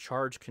about your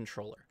charge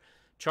controller.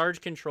 Charge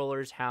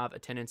controllers have a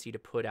tendency to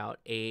put out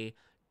a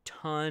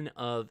ton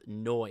of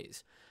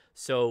noise.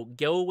 So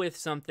go with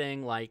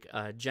something like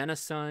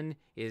Genasun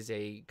is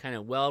a kind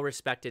of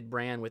well-respected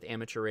brand with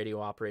amateur radio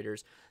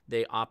operators.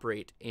 They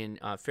operate in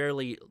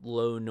fairly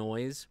low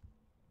noise,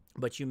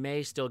 but you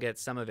may still get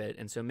some of it.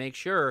 And so make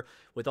sure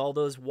with all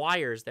those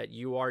wires that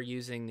you are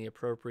using the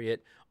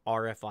appropriate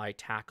RFI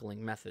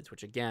tackling methods,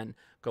 which again,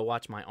 go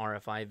watch my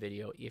RFI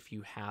video if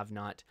you have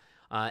not.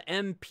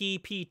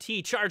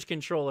 MPPT charge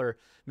controller,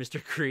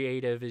 Mr.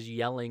 Creative is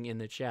yelling in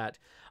the chat.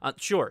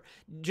 Sure,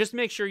 just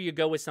make sure you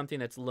go with something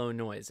that's low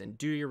noise and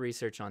do your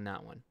research on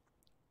that one.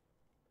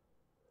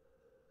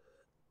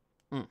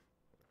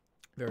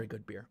 Very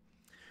good beer.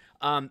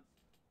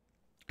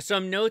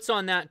 Some notes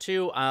on that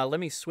too. Let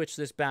me switch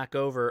this back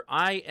over.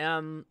 I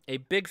am a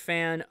big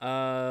fan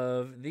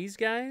of these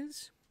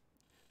guys,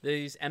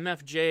 these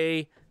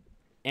MFJ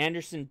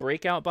Anderson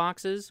breakout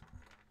boxes.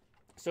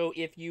 So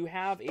if you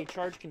have a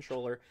charge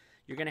controller,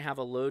 you're going to have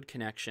a load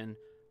connection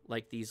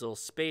like these little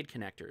spade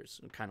connectors,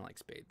 kind of like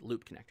spade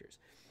loop connectors.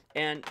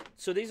 And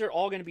so these are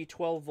all going to be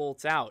 12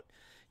 volts out.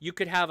 You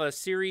could have a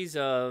series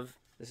of,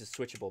 this is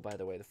switchable by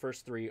the way, the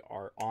first three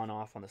are on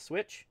off on the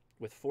switch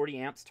with 40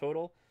 amps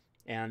total,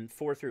 and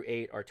 4 through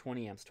 8 are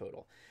 20 amps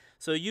total.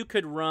 So you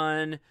could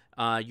run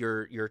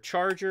your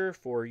charger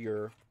for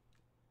your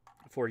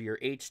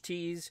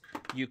HTs.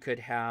 You could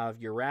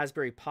have your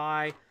Raspberry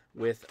Pi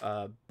with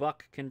a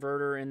buck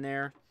converter in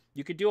there.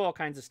 You could do all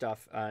kinds of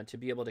stuff to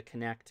be able to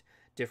connect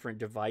different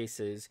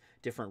devices,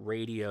 different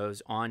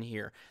radios on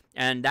here.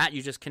 And that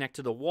you just connect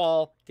to the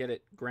wall, get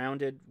it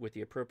grounded with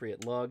the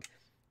appropriate lug,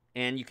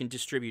 and you can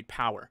distribute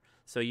power.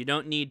 So you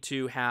don't need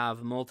to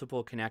have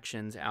multiple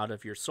connections out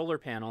of your solar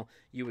panel.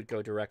 You would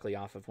go directly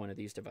off of one of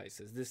these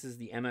devices. This is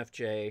the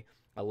MFJ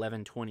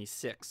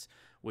 1126,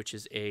 which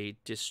is a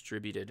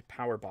distributed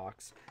power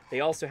box.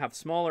 They also have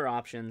smaller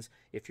options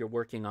if you're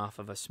working off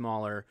of a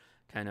smaller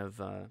kind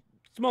of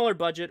smaller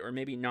budget or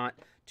maybe not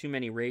too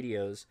many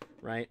radios,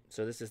 right?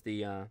 So this is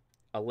the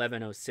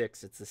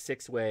 1106. It's a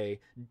 6-way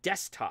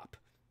desktop,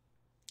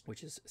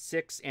 which is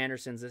 6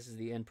 Andersons. This is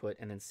the input,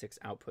 and then 6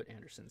 output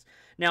Andersons.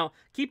 Now,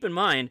 keep in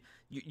mind,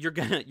 you're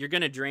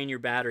gonna drain your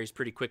batteries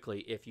pretty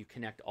quickly if you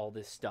connect all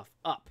this stuff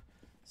up.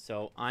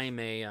 So I'm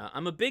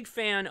a big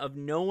fan of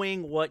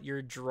knowing what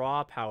your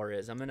draw power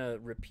is. I'm gonna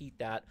repeat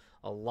that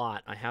a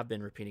lot. I have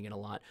been repeating it a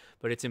lot,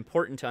 but it's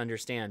important to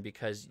understand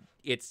because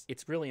it's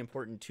really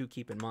important to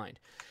keep in mind.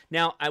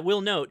 Now, I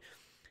will note,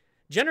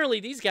 generally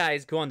these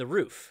guys go on the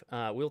roof.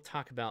 We'll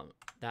talk about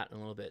that in a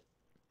little bit.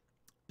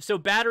 So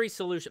battery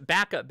solution,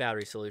 backup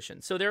battery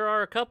solution. So there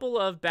are a couple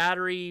of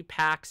battery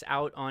packs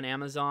out on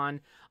Amazon.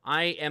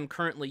 I am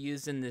currently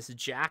using this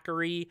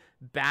Jackery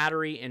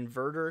battery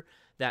inverter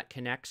that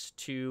connects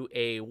to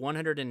a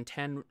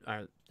 110,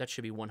 that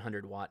should be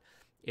 100 watt.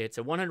 It's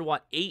a 100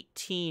 watt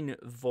 18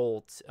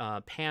 volt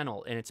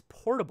panel, and it's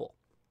portable.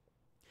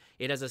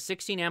 It has a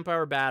 16 amp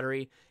hour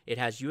battery. It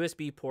has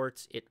USB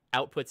ports. It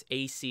outputs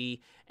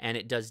AC, and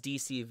it does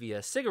DC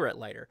via cigarette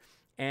lighter.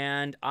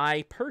 And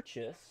I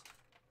purchased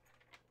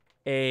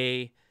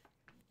a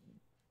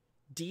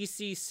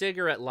DC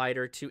cigarette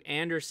lighter to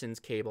Anderson's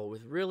cable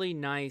with really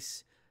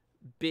nice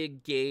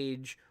big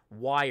gauge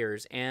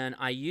wires, and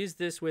I used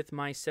this with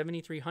my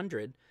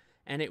 7300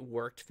 and it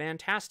worked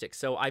fantastic.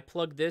 So I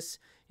plugged this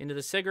into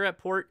the cigarette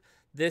port.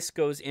 This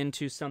goes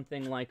into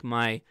something like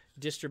my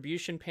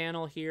distribution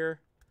panel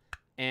here,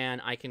 and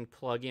I can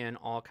plug in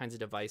all kinds of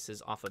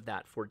devices off of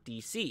that for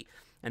DC.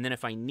 And then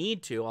if I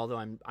need to, although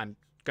I'm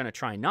going to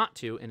try not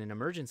to in an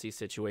emergency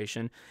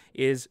situation,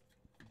 is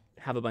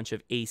have a bunch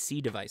of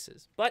AC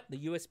devices. But the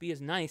USB is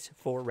nice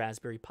for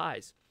Raspberry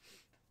Pis.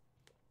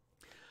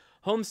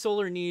 Home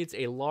solar needs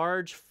a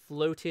large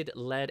floated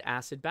lead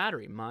acid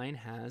battery. Mine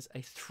has a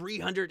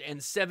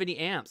 370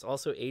 amps,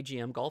 also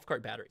AGM golf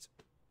cart batteries.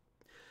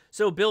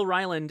 So Bill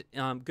Ryland,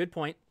 good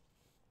point.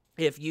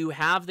 If you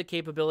have the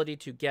capability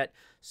to get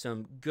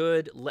some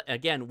good,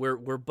 again, we're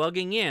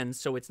bugging in,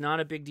 so it's not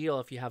a big deal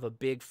if you have a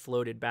big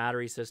floated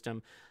battery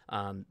system.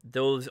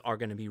 Those are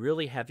going to be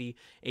really heavy.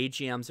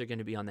 AGMs are going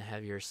to be on the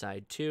heavier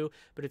side too,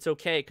 but it's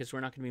okay because we're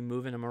not going to be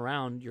moving them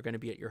around. You're going to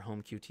be at your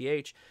home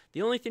QTH.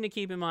 The only thing to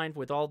keep in mind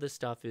with all this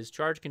stuff is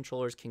charge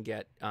controllers can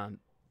get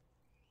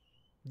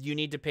you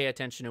need to pay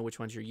attention to which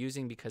ones you're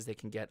using because they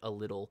can get a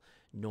little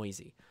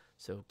noisy.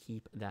 So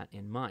keep that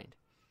in mind.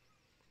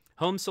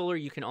 Home solar,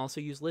 you can also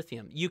use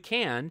lithium. You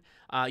can.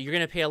 You're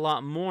going to pay a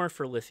lot more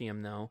for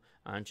lithium, though.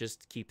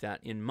 Just keep that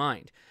in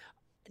mind.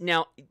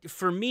 Now,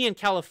 for me in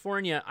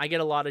California, I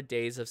get a lot of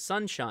days of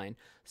sunshine,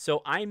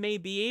 so I may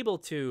be able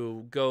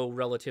to go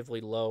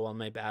relatively low on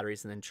my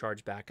batteries and then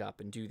charge back up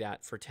and do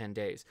that for 10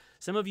 days.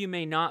 Some of you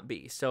may not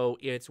be, so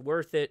it's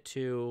worth it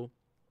to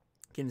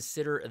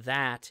consider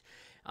that,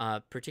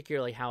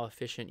 particularly how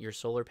efficient your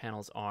solar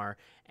panels are,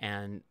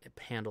 and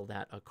handle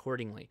that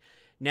accordingly.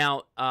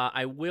 Now,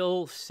 I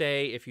will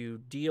say if you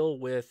deal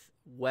with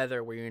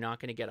weather where you're not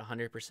going to get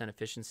 100%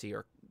 efficiency,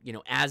 or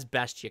as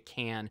best you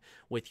can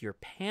with your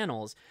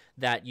panels,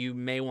 that you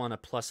may want to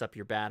plus up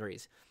your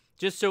batteries.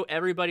 Just so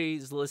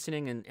everybody's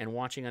listening and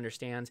watching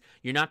understands,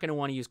 you're not going to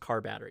want to use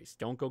car batteries.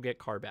 Don't go get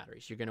car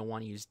batteries. You're going to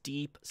want to use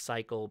deep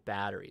cycle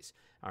batteries,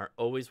 are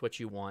always what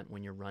you want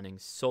when you're running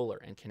solar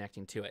and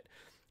connecting to it.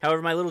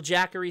 However, my little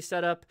Jackery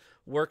setup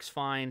works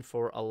fine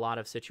for a lot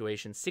of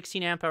situations.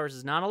 16 amp hours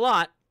is not a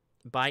lot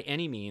by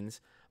any means,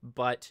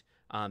 but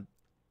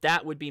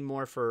that would be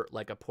more for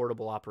like a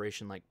portable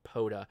operation like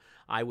POTA.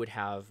 I would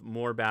have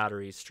more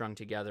batteries strung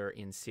together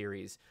in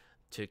series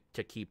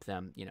to keep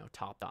them,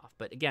 topped off.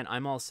 But again,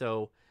 I'm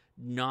also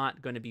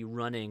not going to be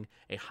running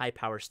a high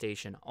power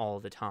station all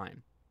the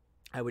time.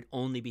 I would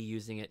only be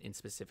using it in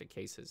specific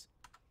cases.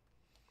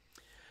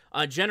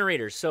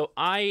 Generators. So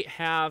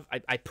I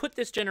put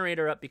this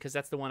generator up because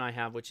that's the one I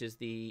have, which is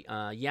the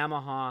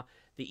Yamaha,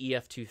 the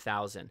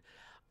EF2000.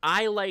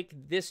 I like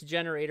this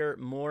generator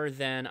more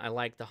than I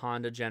like the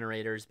Honda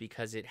generators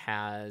because it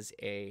has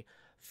a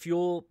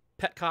fuel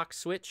petcock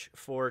switch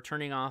for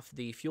turning off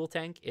the fuel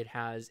tank. It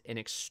has an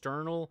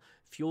external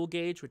fuel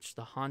gauge, which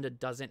the Honda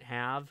doesn't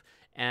have.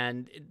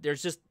 And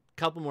there's just a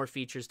couple more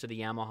features to the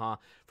Yamaha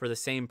for the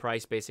same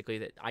price, basically,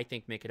 that I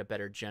think make it a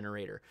better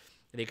generator.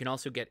 They can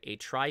also get a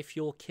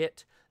tri-fuel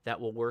kit that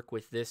will work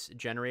with this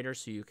generator,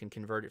 so you can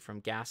convert it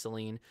from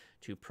gasoline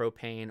to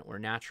propane or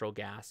natural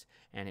gas,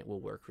 and it will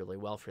work really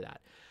well for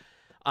that.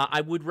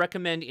 I would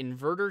recommend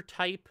inverter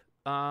type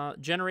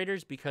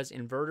generators because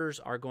inverters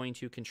are going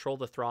to control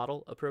the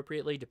throttle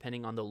appropriately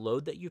depending on the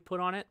load that you put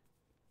on it,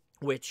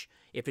 which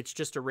if it's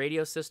just a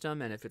radio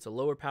system and if it's a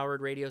lower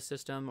powered radio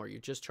system or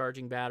you're just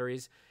charging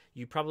batteries,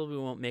 you probably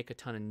won't make a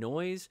ton of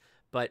noise,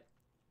 but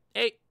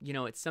hey,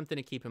 it's something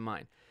to keep in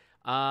mind.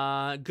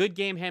 Good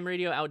Game Ham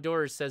Radio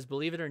Outdoors says,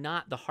 believe it or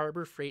not, the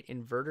Harbor Freight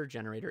inverter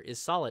generator is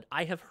solid.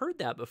 I have heard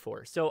that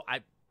before. So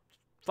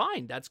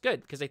fine, that's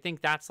good, because I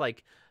think that's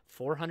like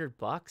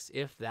 $400,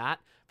 if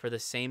that, for the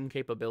same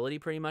capability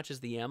pretty much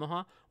as the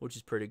Yamaha, which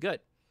is pretty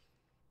good.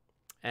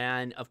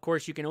 And of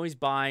course, you can always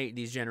buy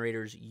these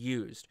generators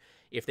used.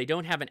 If they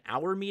don't have an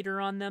hour meter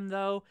on them,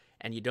 though,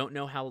 and you don't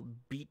know how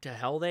beat to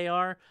hell they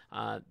are,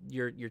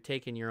 you're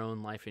taking your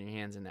own life in your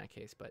hands in that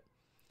case. But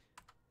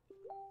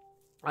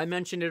I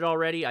mentioned it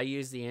already. I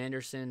use the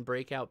Anderson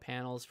breakout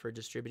panels for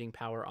distributing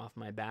power off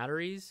my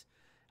batteries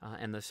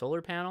and the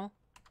solar panel.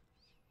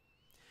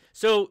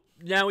 So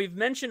now we've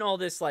mentioned all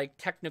this like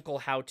technical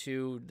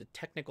how-to, the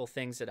technical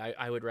things that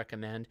I would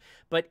recommend,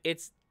 but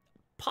it's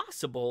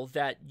possible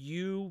that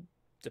you,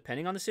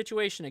 depending on the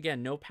situation,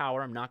 again, no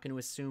power, I'm not going to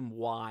assume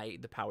why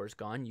the power's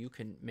gone. You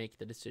can make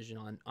the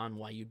decision on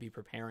why you'd be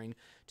preparing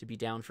to be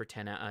down for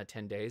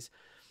 10 days.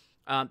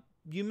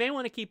 You may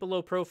want to keep a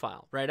low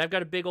profile, right? I've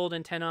got a big old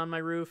antenna on my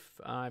roof.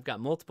 I've got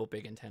multiple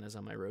big antennas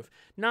on my roof.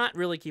 Not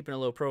really keeping a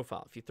low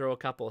profile. If you throw a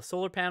couple of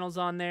solar panels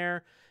on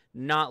there,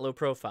 not low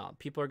profile.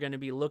 People are going to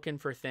be looking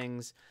for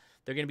things.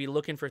 They're going to be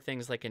looking for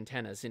things like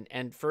antennas.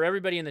 And for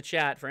everybody in the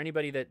chat, for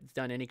anybody that's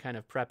done any kind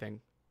of prepping,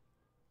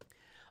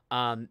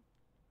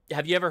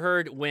 have you ever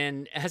heard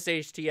when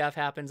SHTF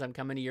happens, I'm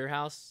coming to your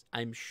house?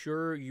 I'm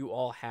sure you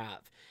all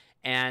have.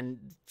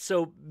 And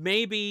so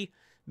maybe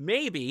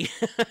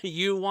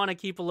you want to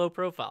keep a low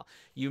profile.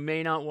 You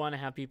may not want to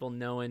have people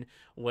knowing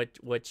what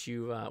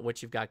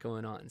you've got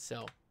going on.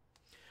 So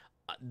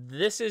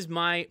this is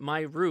my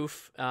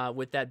roof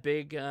with that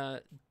big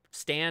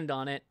stand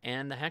on it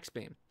and the hex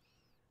beam.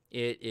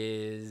 It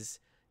is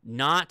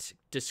not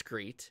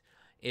discreet.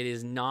 It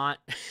is not.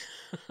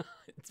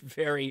 It's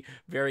very,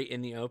 very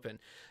in the open.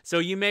 So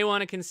you may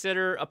want to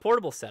consider a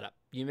portable setup.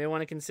 You may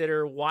want to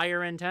consider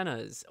wire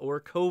antennas or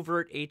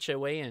covert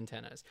HOA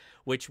antennas,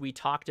 which we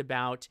talked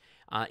about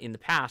in the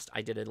past.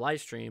 I did a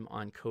live stream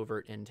on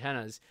covert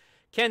antennas.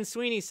 Ken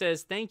Sweeney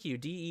says, thank you,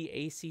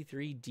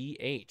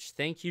 DEAC3DH.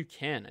 Thank you,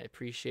 Ken. I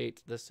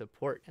appreciate the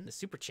support and the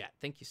super chat.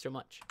 Thank you so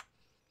much.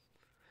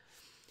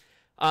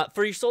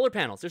 For your solar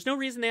panels, there's no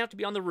reason they have to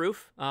be on the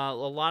roof. A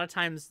lot of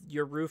times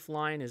your roof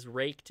line is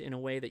raked in a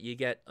way that you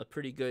get a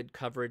pretty good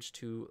coverage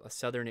to a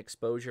southern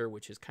exposure,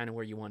 which is kind of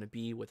where you want to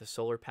be with a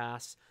solar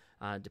pass,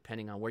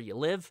 depending on where you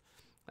live.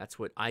 That's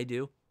what I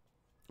do.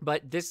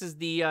 But this is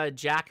the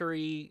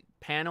Jackery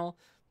panel,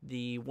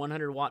 the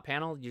 100-watt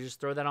panel. You just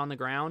throw that on the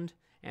ground,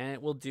 and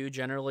it will do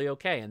generally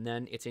okay. And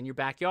then it's in your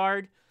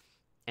backyard,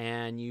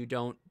 and you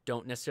don't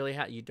necessarily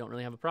have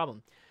really have a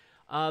problem.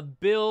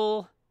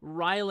 Bill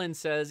Rylan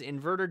says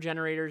inverter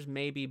generators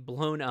may be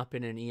blown up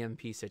in an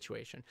EMP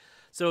situation.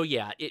 So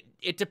yeah,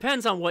 it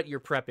depends on what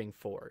you're prepping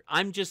for.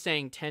 I'm just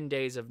saying 10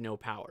 days of no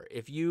power.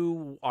 If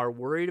you are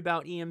worried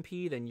about EMP,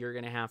 then you're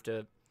going to have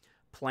to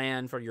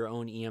plan for your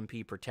own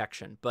EMP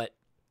protection. But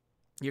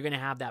you're going to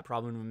have that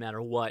problem no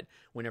matter what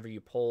whenever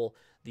you pull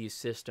these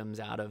systems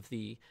out of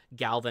the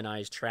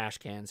galvanized trash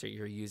cans that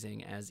you're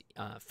using as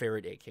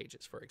Faraday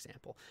cages, for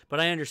example. But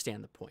I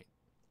understand the point.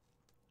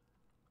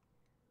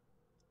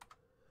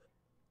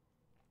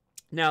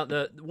 Now,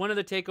 one of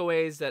the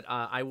takeaways that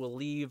I will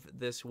leave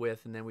this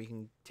with, and then we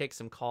can take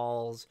some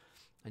calls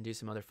and do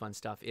some other fun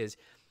stuff, is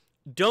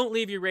don't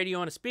leave your radio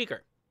on a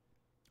speaker.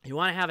 You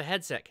want to have a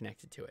headset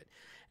connected to it.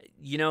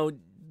 You know,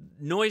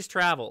 noise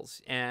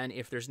travels, and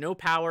if there's no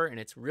power and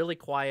it's really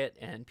quiet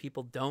and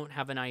people don't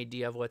have an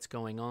idea of what's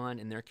going on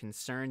and they're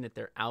concerned that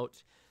they're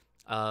out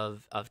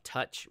of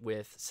touch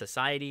with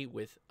society,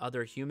 with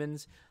other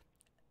humans,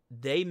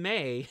 they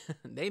may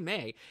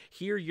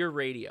hear your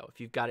radio.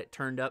 If you've got it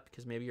turned up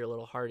because maybe you're a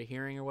little hard of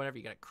hearing or whatever,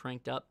 you got it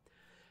cranked up,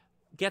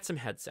 get some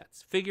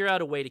headsets. Figure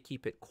out a way to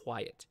keep it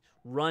quiet.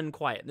 Run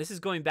quiet. This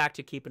is going back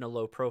to keeping a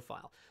low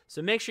profile.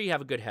 So make sure you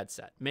have a good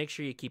headset. Make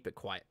sure you keep it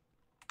quiet.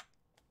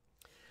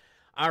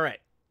 All right.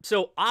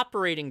 So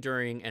operating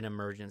during an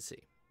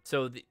emergency.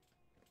 So the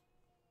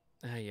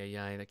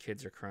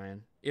kids are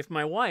crying. If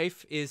my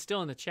wife is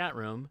still in the chat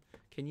room,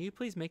 can you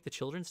please make the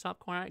children stop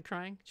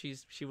crying?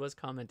 She was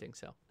commenting,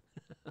 so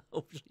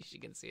hopefully she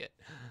can see it.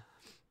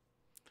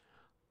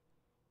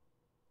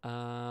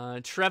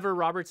 Trevor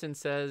Robertson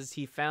says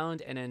he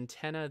found an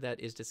antenna that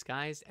is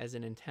disguised as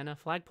an antenna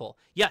flagpole.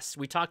 Yes,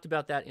 we talked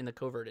about that in the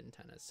covert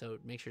antennas, so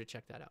make sure to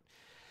check that out.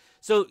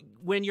 So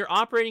when you're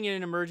operating in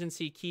an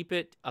emergency, keep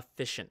it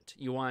efficient.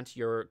 You want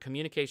your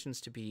communications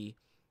to be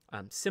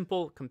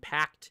simple,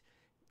 compact,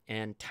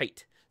 and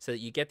tight so that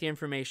you get the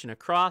information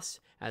across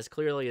as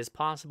clearly as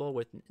possible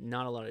with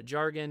not a lot of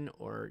jargon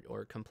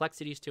or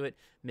complexities to it.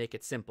 Make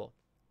it simple.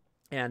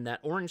 And that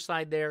orange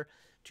side there,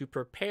 to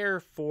prepare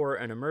for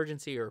an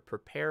emergency or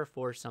prepare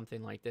for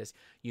something like this,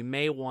 you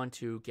may want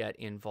to get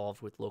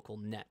involved with local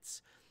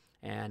nets.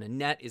 And a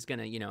net is going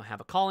to,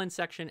 have a call-in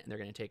section, and they're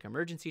going to take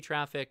emergency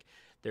traffic.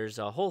 There's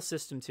a whole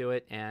system to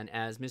it, and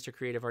as Mr.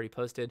 Creative already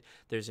posted,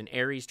 there's an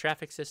Aries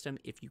traffic system.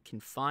 If you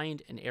can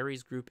find an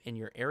Aries group in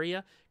your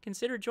area,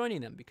 consider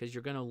joining them because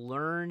you're going to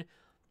learn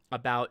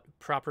about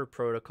proper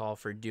protocol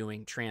for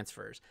doing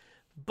transfers.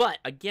 But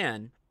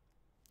again,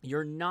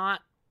 you're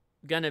not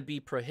going to be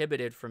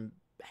prohibited from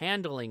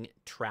handling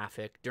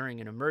traffic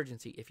during an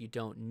emergency if you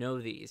don't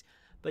know these.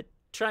 But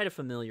try to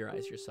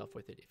familiarize yourself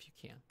with it if you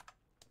can.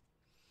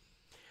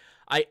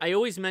 I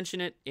always mention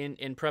it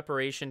in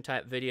preparation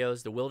type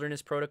videos, the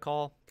wilderness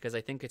protocol, because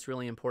I think it's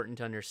really important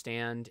to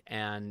understand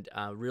and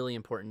really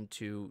important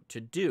to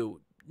do,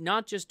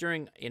 not just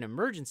during an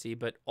emergency,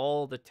 but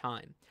all the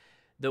time.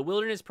 The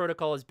wilderness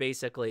protocol is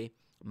basically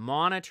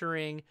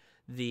monitoring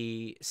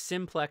the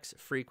simplex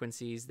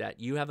frequencies that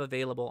you have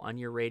available on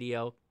your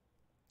radio.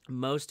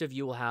 Most of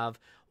you will have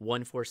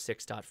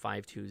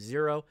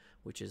 146.520,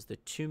 which is the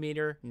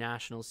 2-meter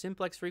national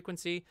simplex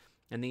frequency.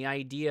 And the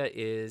idea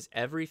is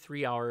every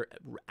 3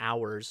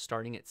 hours,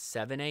 starting at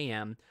 7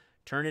 a.m.,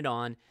 turn it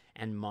on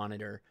and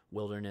monitor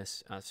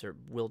wilderness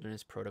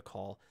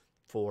protocol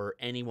for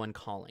anyone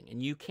calling.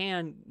 And you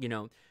can,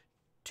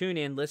 tune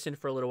in, listen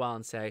for a little while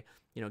and say,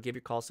 give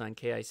your call sign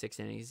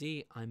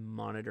KI6NAZ. I'm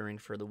monitoring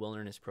for the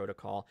wilderness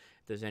protocol.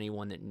 If there's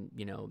anyone that,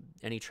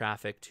 any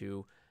traffic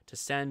to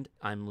send,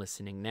 I'm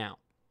listening now.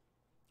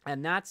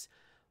 And that's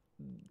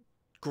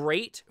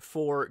great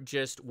for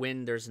just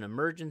when there's an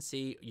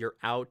emergency, you're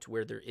out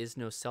where there is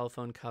no cell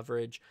phone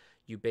coverage.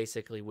 You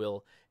basically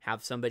will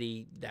have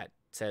somebody that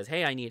says,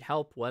 hey, I need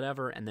help,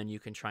 whatever, and then you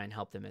can try and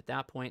help them at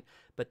that point.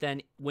 But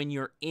then when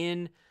you're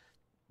in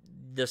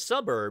the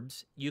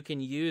suburbs, you can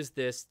use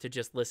this to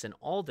just listen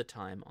all the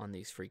time on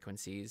these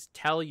frequencies,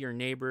 tell your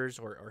neighbors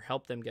or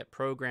help them get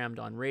programmed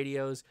on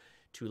radios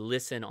to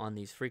listen on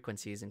these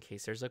frequencies in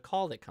case there's a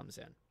call that comes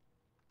in.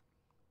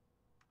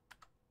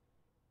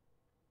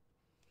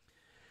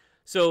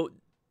 So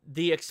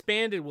the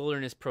expanded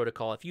wilderness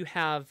protocol, if you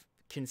have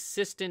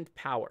consistent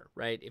power,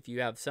 right? If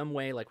you have some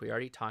way, like we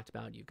already talked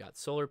about, you've got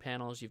solar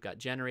panels, you've got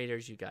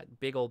generators, you've got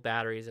big old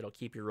batteries that'll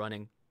keep you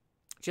running.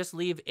 Just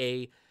leave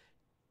a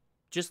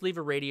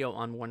radio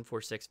on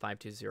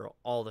 146.520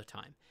 all the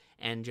time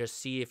and just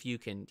see if you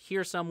can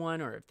hear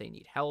someone or if they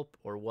need help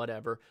or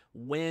whatever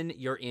when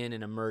you're in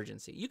an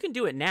emergency. You can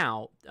do it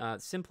now.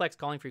 Simplex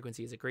calling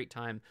frequency is a great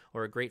time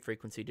or a great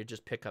frequency to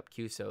just pick up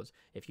QSOs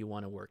if you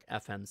want to work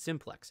FM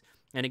simplex.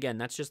 And again,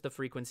 that's just the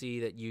frequency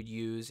that you'd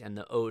use and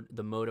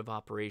the mode of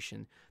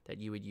operation that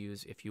you would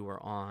use if you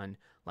were on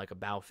like a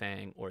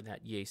Baofeng or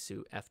that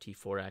Yaesu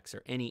FT4X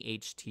or any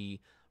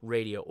HT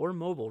radio or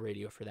mobile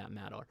radio for that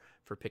matter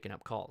for picking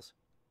up calls.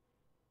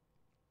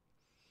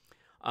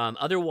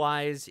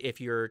 Otherwise, if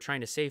you're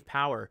trying to save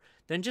power,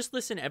 then just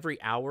listen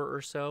every hour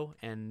or so,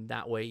 and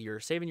that way you're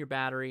saving your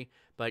battery,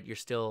 but you're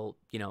still,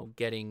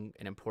 getting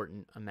an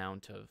important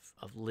amount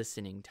of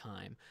listening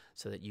time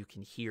so that you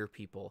can hear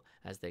people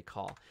as they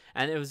call.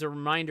 And it was a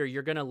reminder,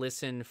 you're going to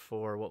listen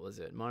for,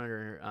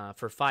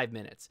 for 5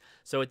 minutes.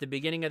 So at the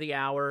beginning of the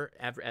hour,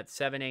 at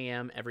 7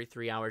 a.m., every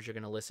 3 hours, you're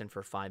going to listen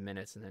for 5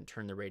 minutes and then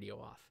turn the radio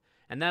off.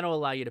 And that'll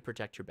allow you to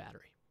protect your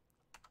battery.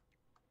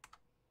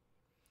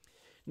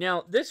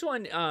 Now, this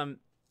one,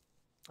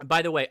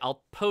 by the way,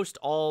 I'll post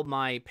all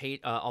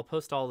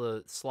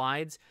the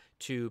slides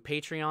to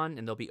Patreon,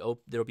 and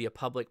there'll be a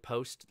public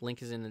post.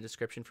 Link is in the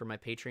description for my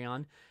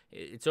Patreon.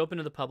 It's open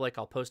to the public.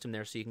 I'll post them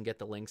there so you can get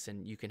the links,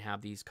 and you can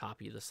have these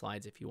copy of the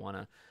slides if you want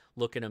to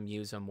look at them,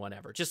 use them,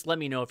 whatever. Just let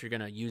me know if you're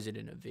going to use it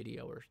in a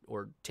video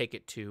or take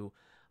it to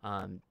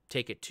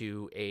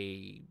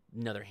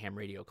another ham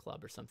radio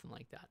club or something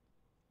like that.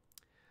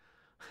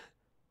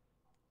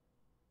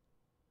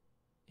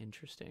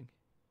 Interesting.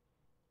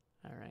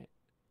 All right.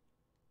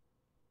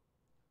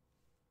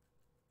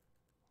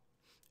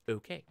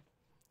 Okay.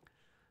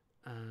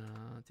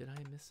 Did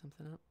I miss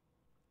something up?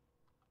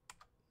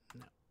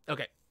 No.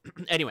 Okay.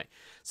 Anyway,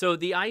 so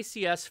the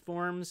ICS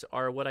forms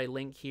are what I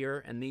link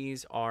here, and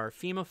these are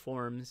FEMA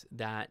forms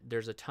that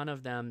there's a ton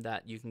of them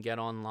that you can get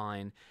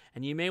online,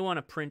 and you may want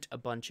to print a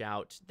bunch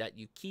out that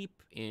you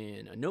keep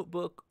in a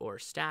notebook or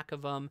stack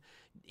of them.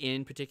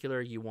 In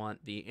particular, you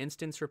want the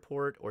instance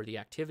report or the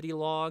activity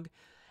log.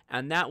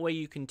 And that way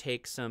you can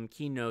take some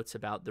key notes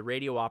about the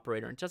radio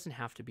operator. It doesn't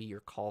have to be your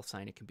call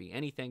sign. It can be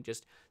anything,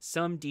 just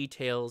some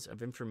details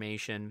of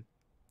information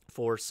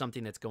for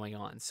something that's going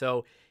on.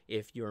 So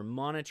if you're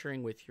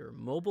monitoring with your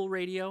mobile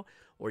radio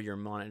or you're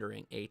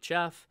monitoring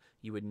HF,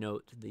 you would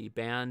note the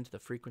band, the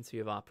frequency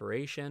of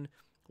operation,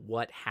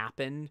 what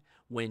happened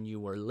when you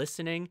were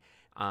listening,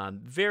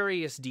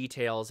 various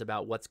details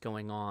about what's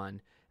going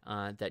on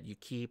that you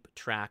keep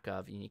track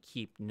of and you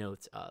keep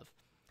notes of.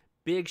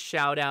 Big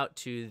shout out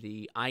to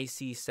the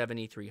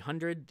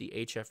IC7300, the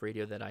HF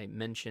radio that I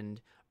mentioned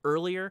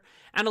earlier,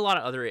 and a lot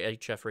of other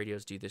HF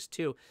radios do this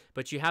too,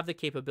 but you have the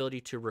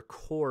capability to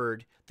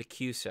record the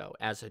QSO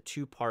as a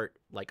 2-part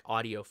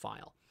audio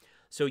file.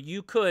 So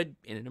you could,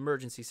 in an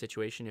emergency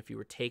situation, if you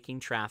were taking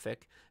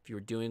traffic, if you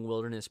were doing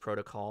wilderness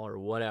protocol or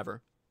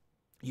whatever,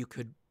 you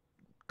could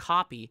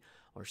copy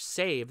or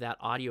save that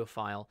audio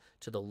file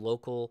to the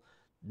local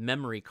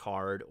memory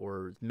card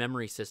or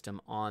memory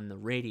system on the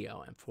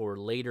radio and for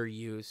later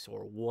use or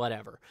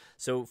whatever.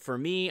 So for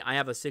me, I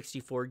have a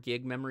 64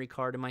 gig memory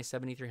card in my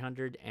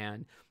 7300,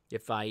 and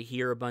if I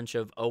hear a bunch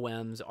of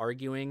OMs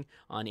arguing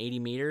on 80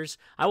 meters,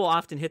 I will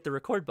often hit the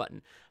record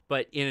button.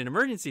 But in an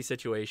emergency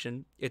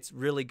situation, it's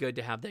really good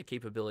to have that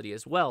capability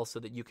as well so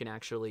that you can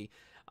actually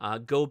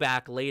go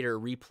back later,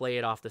 replay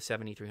it off the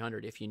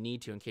 7300 if you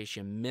need to, in case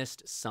you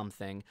missed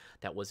something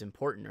that was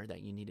important or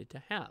that you needed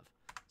to have.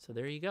 So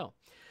there you go.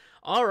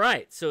 All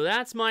right, so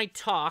that's my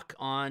talk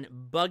on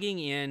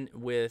bugging in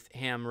with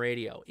ham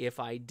radio. If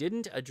I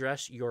didn't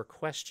address your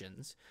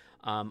questions,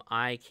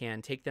 I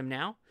can take them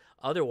now.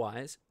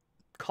 Otherwise,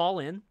 call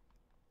in,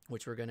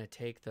 which we're going to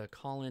take the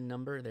call-in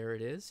number. There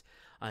it is.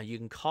 You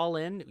can call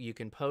in. You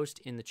can post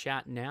in the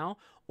chat now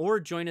or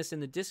join us in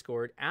the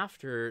Discord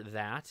after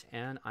that,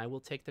 and I will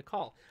take the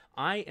call.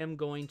 I am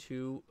going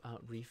to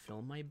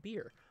refill my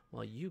beer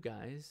while you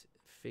guys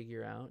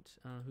figure out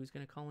who's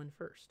going to call in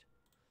first.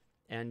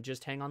 And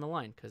just hang on the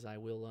line because I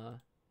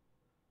will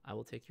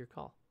take your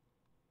call.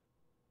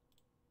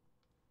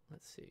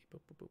 Let's see. Boop,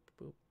 boop,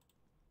 boop,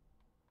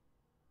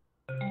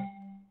 boop.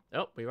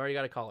 Oh, we've already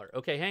got a caller.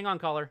 Okay, hang on,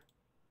 caller.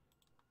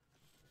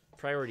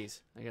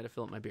 Priorities. I got to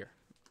fill up my beer.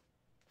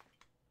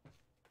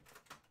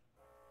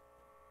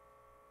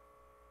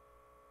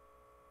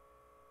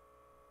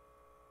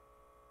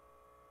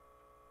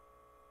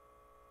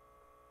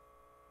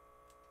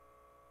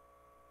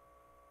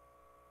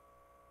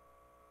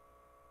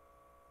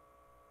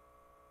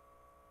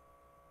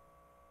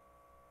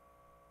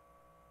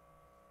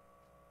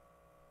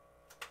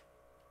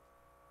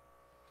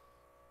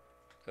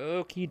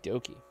 Okie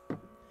dokie.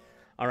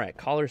 All right,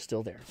 caller's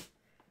still there.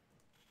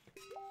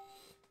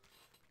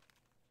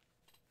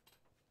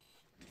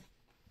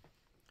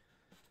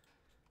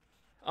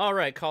 All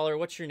right, caller,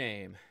 what's your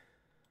name?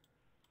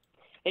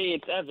 Hey,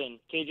 it's Evan,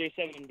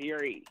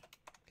 KJ7BRE.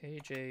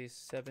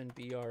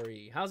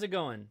 KJ7BRE. How's it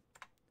going?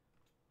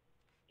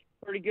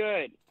 Pretty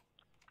good.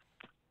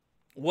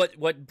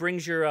 What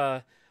brings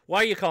your why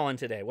are you calling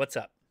today? What's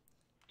up?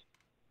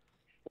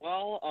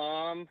 Well,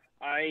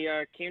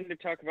 I came to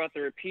talk about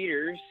the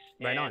repeaters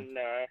right and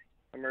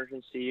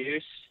emergency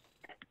use.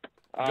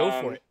 Go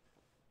for it.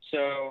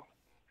 So,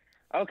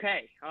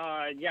 okay.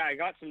 Yeah, I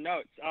got some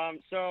notes.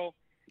 So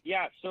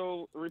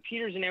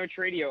repeaters in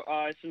amateur radio.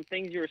 Some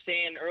things you were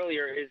saying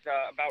earlier is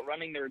about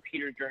running the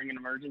repeaters during an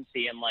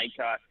emergency and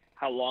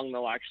how long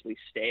they'll actually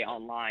stay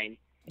online.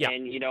 Yeah.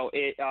 And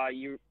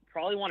you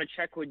probably want to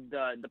check with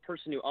the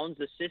person who owns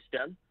the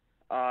system.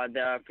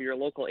 For your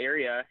local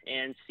area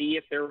and see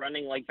if they're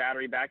running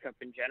battery backup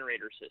and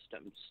generator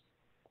systems.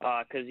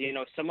 because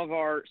some of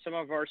our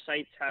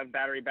sites have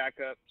battery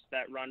backups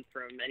that run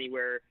from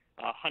anywhere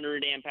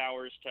 100 amp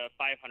hours to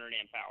 500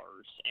 amp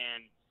hours,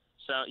 and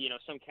so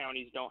some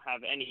counties don't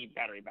have any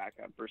battery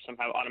backup, or some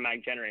have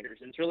automatic generators,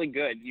 and it's really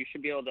good. You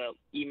should be able to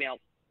email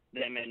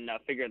them and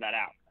figure that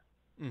out.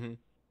 Mm-hmm.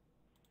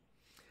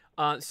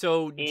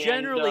 So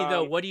generally,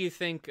 though, what do you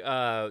think?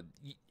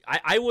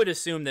 I would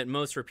assume that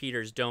most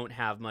repeaters don't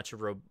have much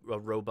of a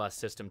robust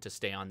system to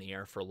stay on the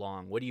air for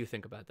long. What do you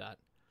think about that?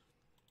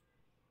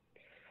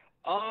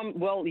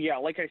 Well, yeah,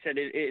 like I said,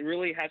 it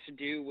really has to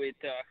do with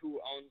who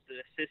owns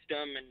the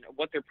system and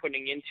what they're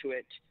putting into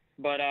it.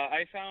 But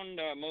I found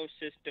most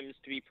systems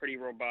to be pretty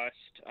robust.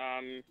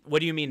 What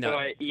do you mean, though?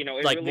 But,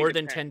 it like really more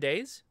than depends. 10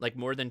 days? Like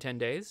more than 10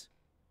 days?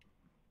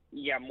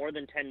 Yeah, more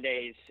than 10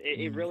 days.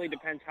 It really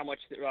depends how much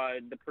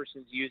the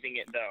person's using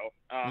it, though.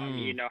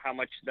 How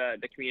much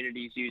the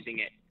community's using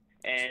it.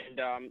 And,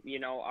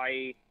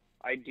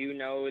 I do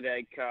know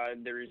that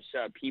there's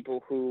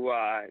people who,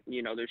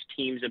 there's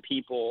teams of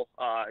people,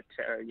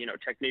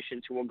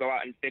 technicians who will go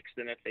out and fix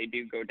them if they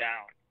do go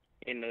down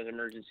in those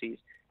emergencies.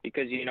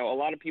 Because, a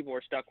lot of people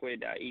are stuck with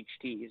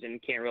HTs and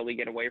can't really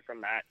get away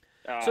from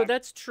that. So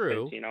that's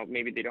true.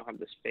 Maybe they don't have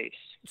the space.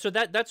 So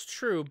that's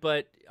true,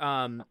 but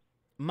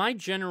my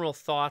general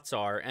thoughts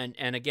are,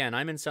 and again,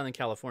 I'm in Southern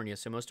California,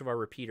 so most of our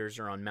repeaters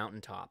are on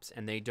mountaintops,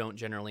 and they don't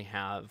generally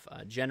have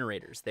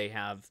generators. They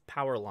have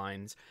power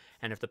lines,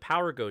 and if the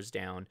power goes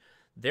down,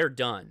 they're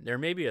done. There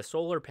may be a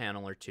solar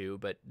panel or two,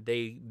 but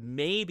they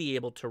may be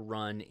able to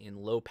run in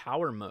low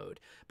power mode,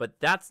 but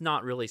that's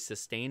not really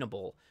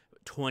sustainable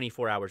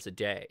 24 hours a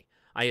day.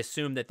 I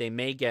assume that they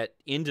may get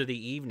into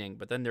the evening,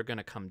 but then they're going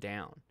to come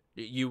down.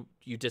 You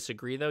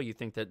disagree, though? You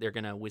think that they're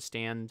going to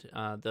withstand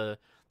the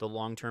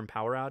long-term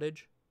power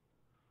outage?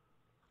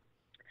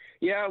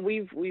 Yeah,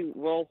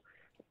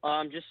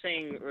 just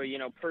saying,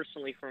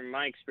 personally from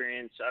my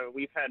experience,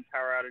 we've had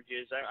power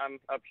outages. I'm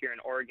up here in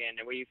Oregon,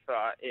 and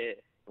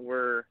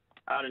we're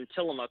out in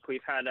Tillamook.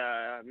 We've had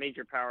a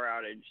major power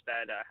outage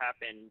that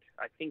happened,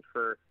 I think,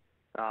 for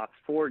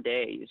 4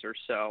 days or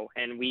so,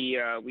 and we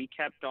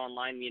kept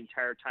online the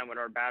entire time with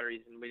our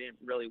batteries, and we didn't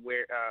really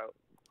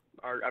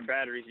our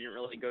batteries didn't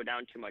really go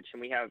down too much,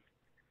 and we have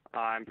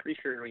I'm pretty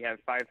sure we have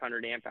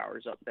 500 amp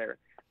hours up there.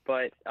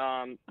 But,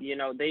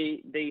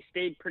 they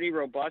stayed pretty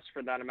robust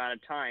for that amount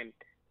of time.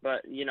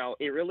 But,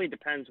 it really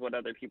depends what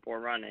other people are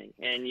running.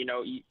 And,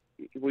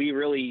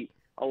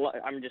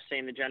 I'm just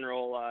saying the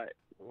general,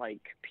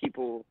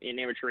 people in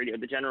amateur radio,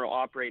 the general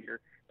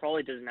operator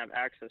probably doesn't have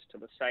access to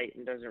the site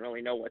and doesn't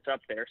really know what's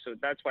up there. So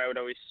that's why I would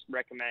always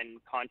recommend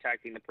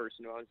contacting the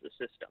person who owns the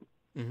system.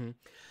 Mm-hmm.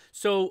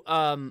 So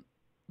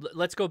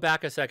let's go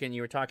back a second.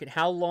 You were talking,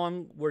 how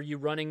long were you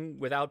running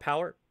without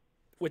power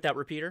with that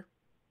repeater?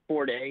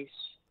 4 days.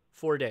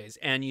 4 days.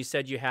 And you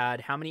said you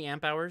had how many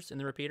amp hours in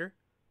the repeater?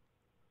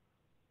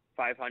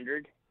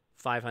 500.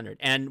 500.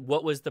 And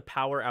what was the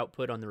power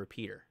output on the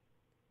repeater?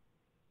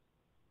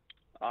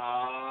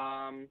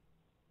 I'm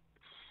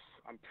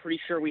pretty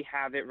sure we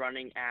have it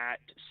running at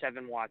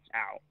 7 watts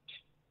out.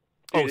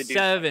 Oh,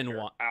 7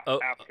 watts.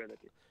 After the.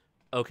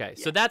 Okay,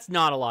 yeah. So that's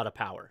not a lot of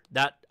power.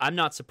 That I'm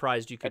not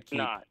surprised you could It's keep.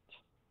 not.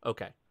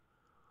 Okay.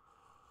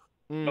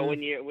 But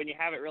when you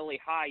have it really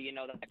high,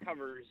 that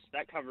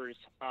covers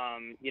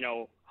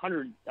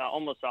 100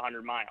 almost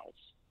 100 miles.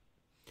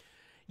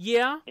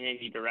 Yeah. In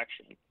any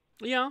direction.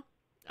 Yeah.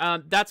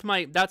 That's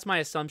my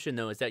assumption,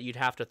 though, is that you'd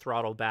have to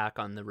throttle back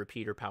on the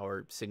repeater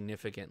power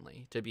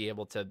significantly to be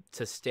able to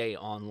stay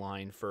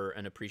online for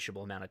an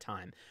appreciable amount of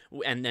time,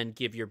 and then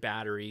give your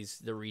batteries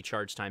the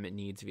recharge time it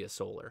needs via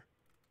solar.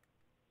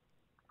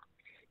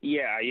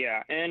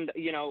 Yeah. And,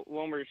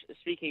 when we're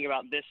speaking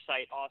about this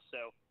site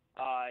also,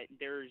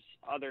 there's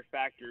other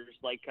factors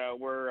like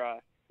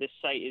this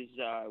site is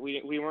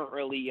we weren't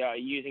really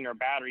using our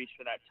batteries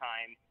for that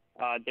time.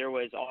 There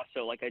was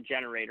also like a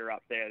generator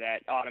up there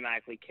that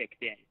automatically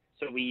kicked in.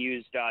 So we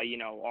used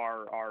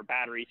our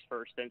batteries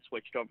first, then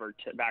switched over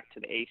back to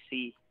the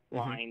AC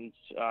lines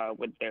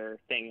with their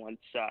thing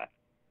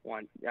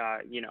once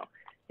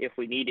if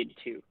we needed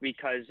to,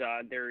 because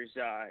there's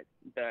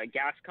the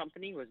gas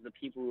company was the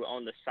people who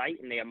own the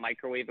site, and they have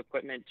microwave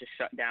equipment to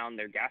shut down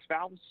their gas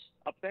valves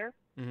up there.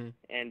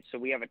 And so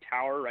we have a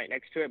tower right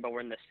next to it, but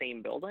we're in the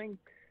same building.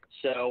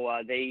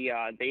 So they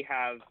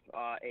have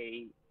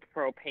a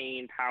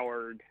propane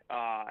powered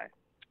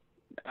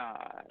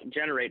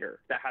generator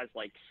that has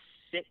like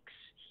 6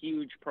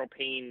 huge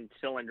propane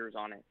cylinders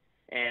on it.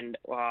 And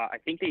I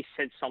think they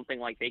said something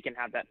like they can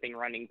have that thing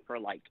running for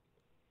like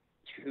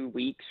 2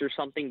 weeks or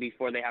something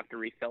before they have to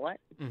refill it.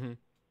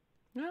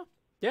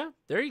 Yeah,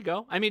 there you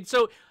go. I mean,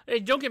 so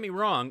don't get me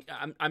wrong.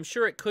 I'm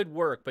sure it could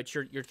work, but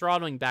you're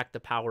throttling back the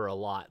power a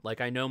lot.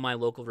 Like, I know my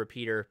local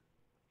repeater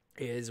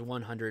is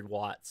 100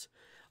 watts,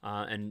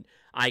 and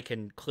I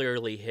can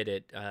clearly hit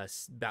it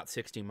about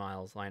 60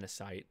 miles line of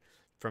sight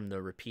from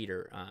the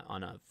repeater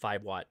on a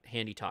 5-watt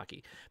handy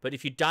talkie. But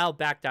if you dial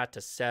back that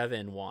to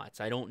 7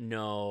 watts, I don't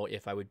know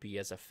if I would be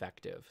as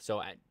effective.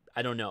 So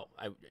I don't know.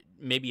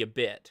 Maybe a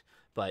bit,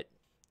 but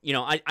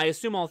I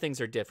assume all things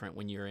are different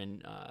when you're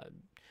in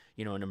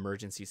an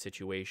emergency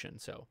situation.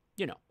 So,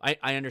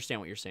 I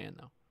understand what you're saying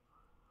though.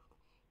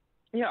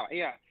 Yeah,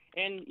 yeah.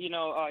 And,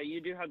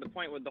 you do have the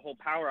point with the whole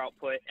power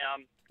output.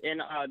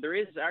 And there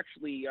is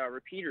actually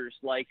repeaters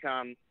like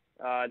the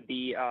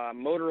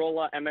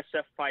Motorola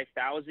MSF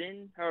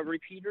 5000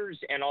 repeaters,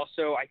 and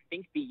also I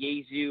think the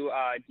Yaesu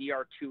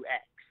DR2X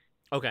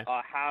Okay.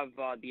 have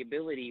the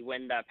ability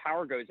when the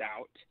power goes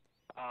out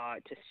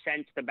to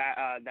sense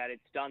that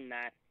it's done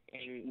that.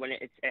 And when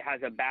it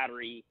has a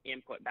battery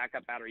input,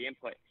 backup battery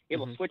input, it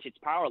will switch its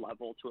power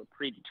level to a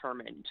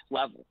predetermined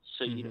level,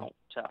 so you don't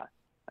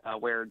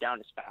wear down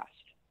as fast.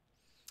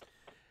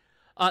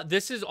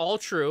 This is all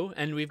true,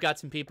 and we've got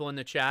some people in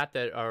the chat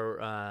that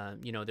are,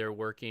 they're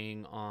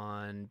working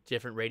on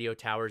different radio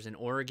towers in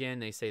Oregon.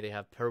 They say they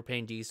have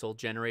propane diesel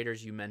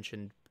generators. You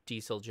mentioned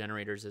diesel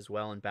generators as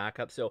well and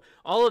backup. So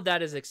all of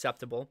that is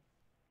acceptable,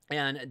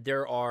 and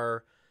there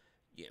are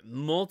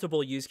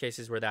multiple use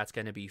cases where that's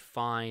going to be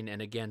fine.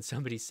 And again,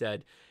 somebody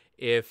said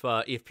if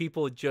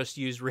people just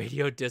use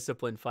radio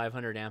discipline,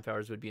 500 amp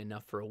hours would be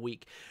enough for a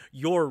week.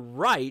 You're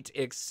right,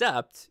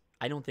 except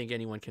I don't think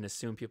anyone can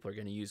assume people are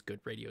going to use good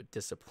radio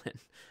discipline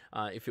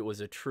if it was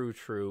a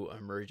true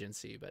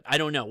emergency. But I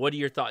don't know. What are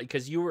your thoughts?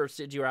 Because you were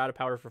out of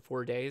power for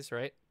 4 days,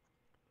 right?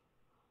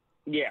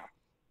 Yeah.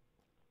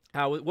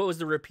 What was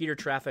the repeater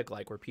traffic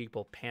like? Were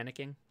people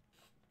panicking?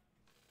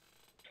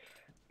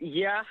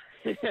 Yeah,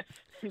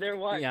 there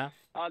was. Yeah.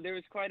 There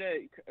was quite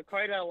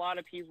a lot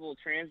of people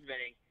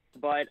transmitting,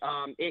 but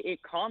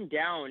it calmed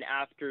down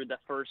after the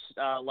first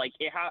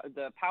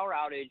the power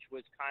outage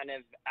was kind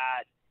of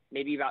at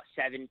maybe about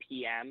 7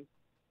 p.m.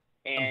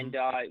 and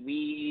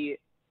we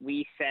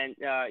sent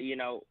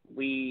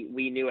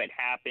we knew it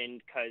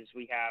happened because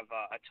we have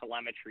a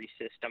telemetry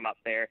system up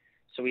there,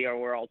 so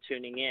we're all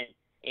tuning in,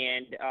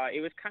 and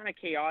it was kind of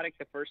chaotic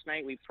the first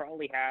night. We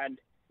probably had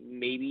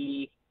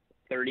maybe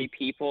 30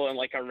 people and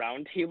like a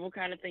round table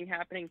kind of thing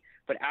happening.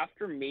 But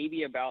after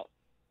maybe about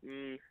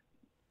 3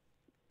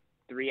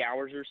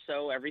 hours or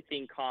so,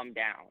 everything calmed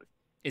down.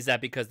 Is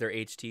that because their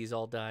HTs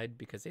all died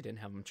because they didn't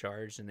have them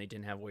charged and they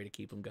didn't have a way to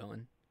keep them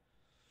going?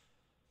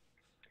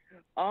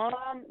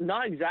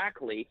 Not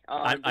exactly.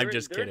 I'm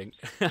just kidding.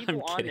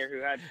 People on there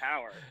who had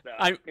power. So.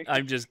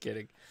 I'm just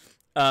kidding.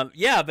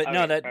 Yeah, but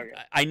okay.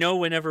 I know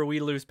whenever we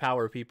lose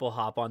power, people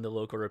hop on the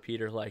local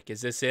repeater. Like, is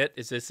this it?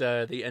 Is this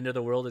the end of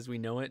the world as we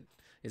know it?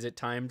 Is it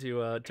time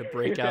to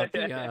break out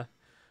the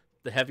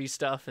heavy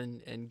stuff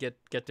and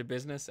get to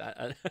business?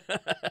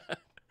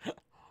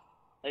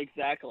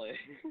 Exactly.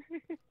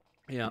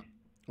 Yeah,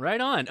 right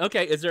on.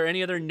 Okay, is there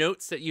any other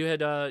notes that you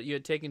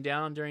had taken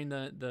down during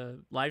the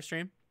live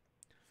stream?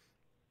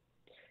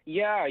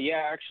 Yeah,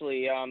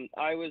 actually,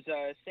 I was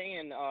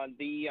saying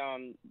the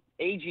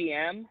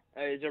AGM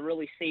is a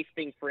really safe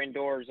thing for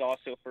indoors,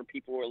 also for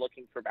people who are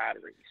looking for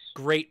batteries.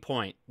 Great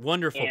point.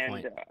 Wonderful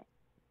point.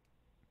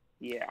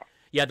 Yeah.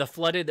 Yeah, the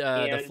flooded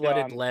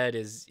lead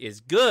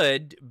is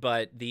good,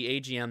 but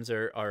the AGMs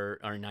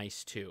are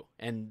nice too,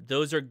 and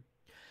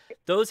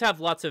those have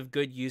lots of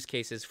good use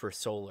cases for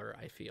solar.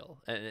 I feel,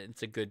 and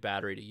it's a good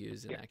battery to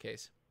use in that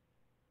case.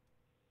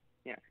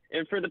 Yeah,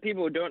 and for the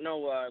people who don't know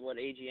what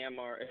AGM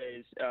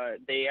is,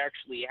 they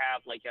actually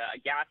have like a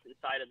gas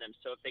inside of them.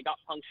 So if they got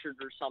punctured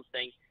or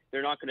something,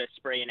 they're not going to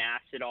spray an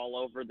acid all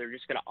over. They're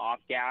just going to off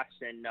gas,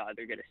 and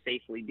they're going to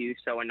safely do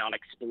so and not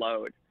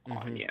explode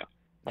on you,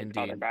 like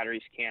other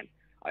batteries can.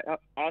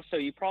 Also,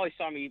 you probably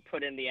saw me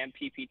put in the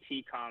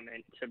MPPT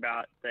comment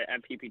about the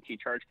MPPT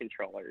charge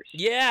controllers.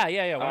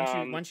 Yeah.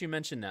 Once you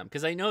mention them,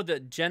 because I know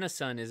that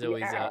Genasun is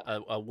always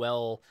a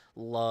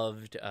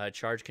well-loved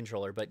charge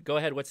controller. But go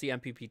ahead. What's the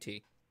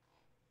MPPT?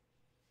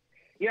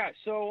 Yeah,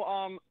 so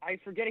I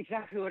forget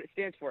exactly what it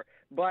stands for,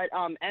 but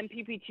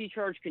MPPT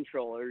charge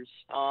controllers.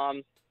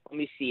 Let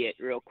me see it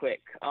real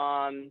quick.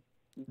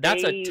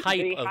 That's a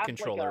type of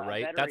controller,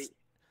 right?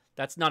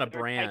 That's not a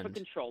brand. Type of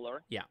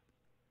controller. Yeah.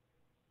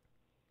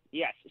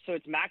 Yes, so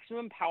it's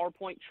maximum power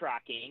point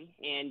tracking,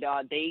 and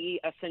they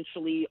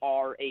essentially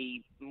are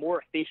a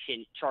more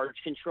efficient charge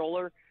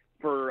controller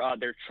for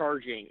their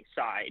charging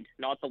side,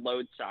 not the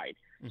load side.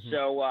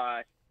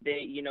 So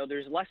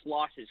there's less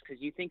losses,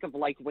 because you think of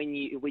like when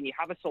you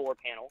have a solar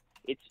panel,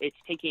 it's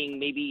taking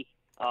maybe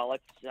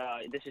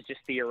this is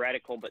just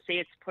theoretical, but say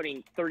it's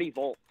putting 30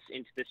 volts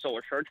into the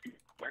solar charge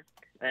controller,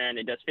 and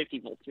it does 50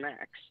 volts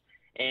max,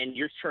 and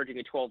you're charging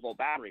a 12-volt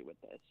battery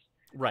with this.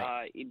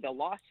 Right. The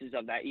losses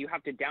of that, you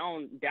have to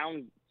down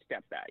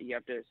step that. You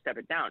have to step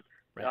it down.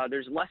 Right.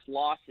 There's less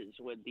losses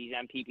with these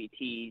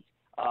MPPTs.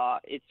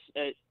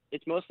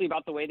 It's mostly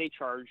about the way they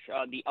charge.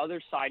 The other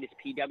side is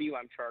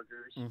PWM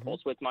chargers,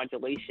 pulse width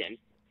modulation,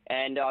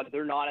 and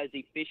they're not as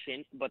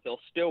efficient, but they'll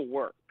still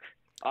work.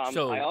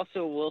 I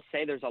also will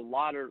say there's a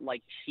lot of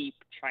like cheap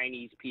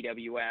Chinese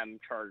PWM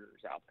chargers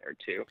out there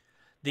too.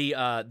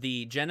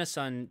 The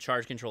Genasun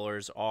charge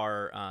controllers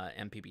are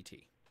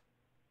MPPT.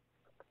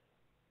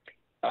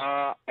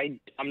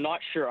 I'm not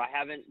sure. I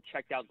haven't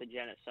checked out the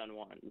Genasun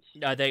ones.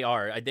 They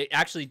are. They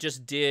actually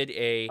just did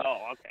a.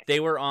 Oh, okay. They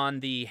were on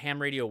the Ham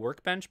Radio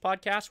Workbench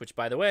podcast, which,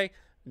 by the way,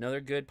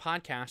 Another good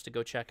podcast to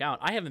go check out.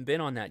 I haven't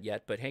been on that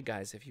yet, but hey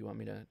guys, if you want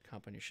me to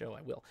hop on your show,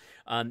 I will.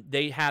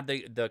 They had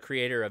the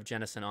creator of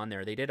Jennison on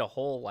there. They did a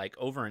whole like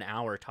over an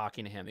hour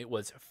talking to him. It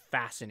was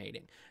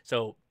fascinating.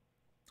 So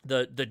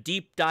the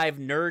deep dive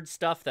nerd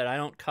stuff that I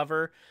don't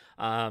cover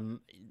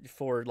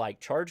for like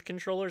charge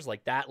controllers,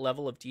 like that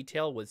level of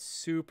detail was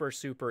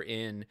super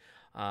in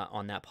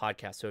on that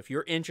podcast. So if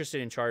you're interested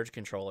in charge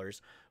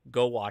controllers,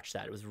 go watch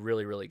that. It was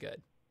really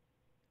good.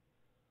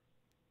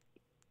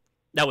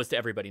 That was to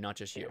everybody, not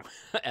just you,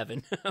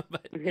 Evan.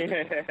 But...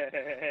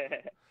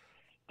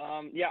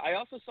 yeah, I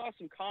also saw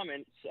some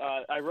comments.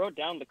 I wrote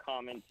down the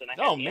comments, and I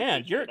had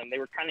answers for them. They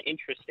were kind of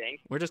interesting.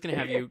 We're just gonna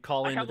have you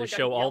call into the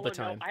show all the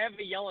time. I have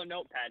a yellow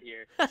notepad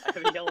here. I have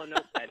a yellow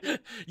notepad here.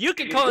 You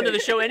can call into the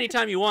show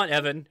anytime you want,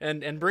 Evan,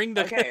 and bring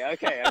the. Okay.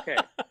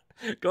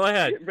 Go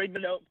ahead. Bring the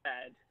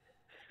notepad.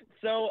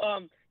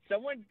 So,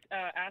 someone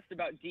asked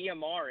about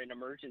DMR in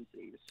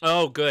emergencies.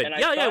 Oh, good. And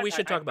Yeah, we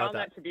should talk about that.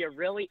 I found that to be a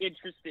really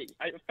interesting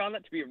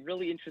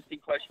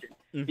question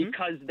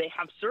because they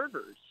have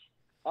servers.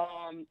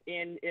 And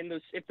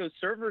if those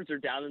servers are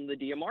down, then the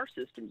DMR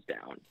system's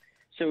down.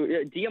 So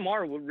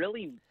DMR would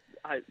really,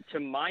 to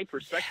my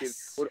perspective,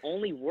 would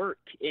only work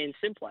in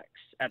simplex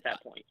at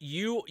that point.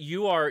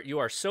 You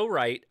are so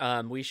right.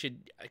 We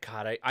should.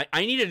 God,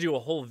 I need to do a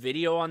whole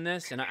video on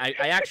this, and I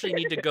actually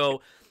need to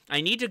go. I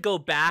need to go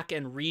back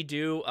and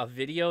redo a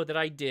video that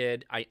I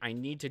did. I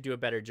need to do a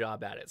better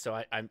job at it.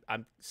 So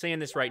I'm saying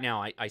this right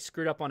now. I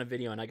screwed up on a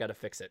video and I got to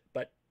fix it.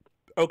 But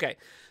okay,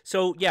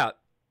 so yeah,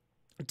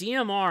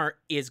 DMR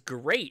is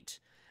great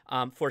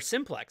for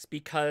simplex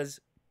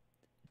because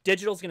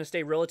digital is going to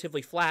stay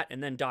relatively flat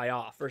and then die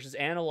off, versus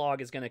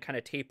analog is going to kind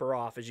of taper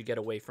off as you get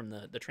away from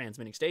the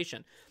transmitting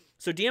station.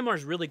 So DMR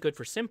is really good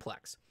for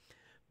simplex,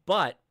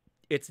 but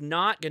it's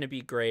not going to be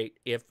great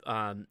if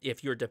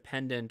you're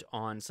dependent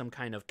on some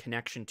kind of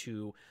connection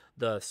to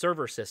the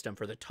server system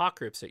for the talk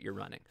groups that you're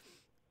running.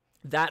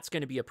 That's going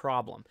to be a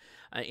problem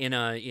in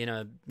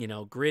a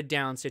grid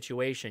down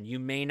situation. You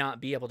may not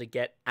be able to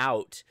get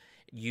out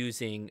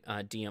using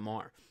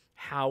DMR.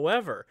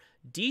 However,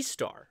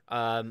 D-Star.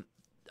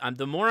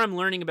 The more I'm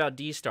learning about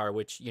D-Star,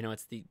 which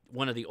it's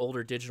one of the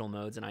older digital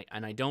modes,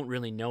 and I don't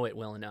really know it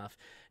well enough.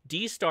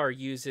 D-Star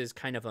uses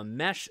kind of a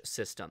mesh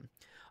system.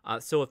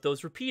 So if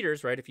those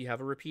repeaters, right, if you have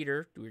a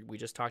repeater, we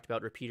just talked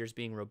about repeaters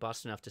being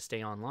robust enough to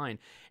stay online,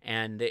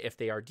 and if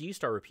they are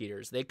D-Star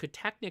repeaters, they could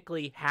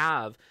technically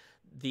have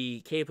the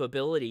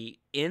capability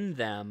in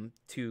them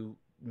to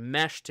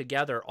mesh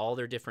together all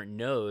their different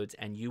nodes,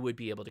 and you would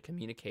be able to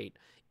communicate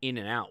in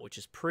and out, which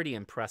is pretty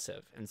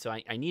impressive. And so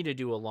I need to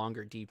do a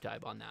longer deep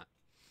dive on that.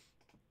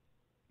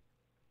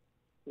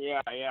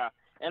 Yeah.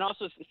 And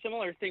also,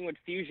 similar thing with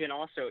Fusion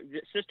also.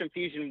 System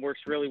Fusion works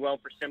really well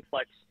for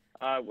simplex.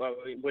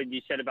 What you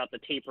said about the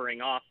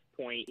tapering off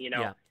point,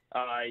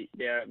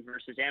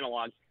 versus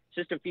analog.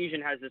 System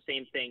Fusion has the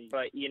same thing,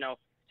 but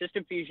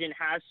System Fusion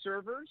has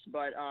servers,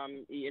 but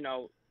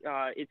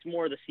it's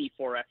more the C4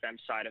 FM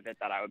side of it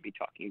that I would be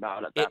talking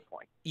about at that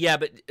point. Yeah,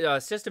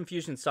 but System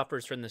Fusion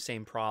suffers from the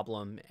same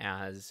problem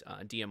as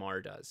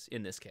DMR does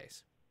in this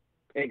case.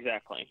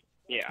 Exactly.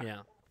 Yeah.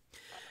 Yeah.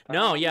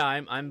 No.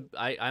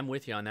 I'm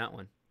with you on that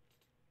one.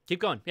 Keep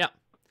going. Yeah.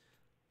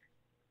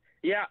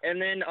 Yeah,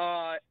 and then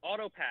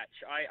auto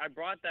patch. I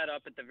brought that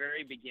up at the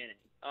very beginning.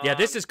 Yeah,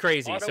 this is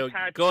crazy. So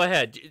go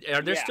ahead.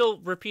 Are there still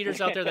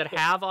repeaters out there that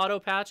have auto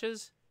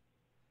patches?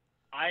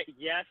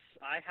 Yes,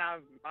 I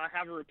have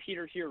a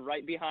repeater here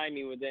right behind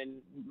me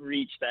within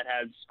reach that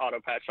has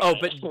auto patch.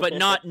 But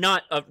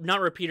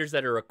not repeaters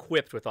that are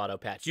equipped with auto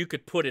patch. You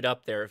could put it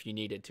up there if you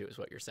needed to, is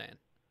what you're saying.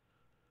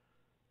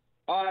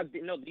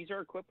 No, these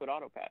are equipped with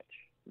auto patch.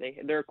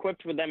 They're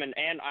equipped with them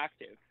and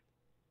active.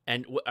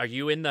 And are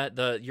you in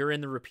you're in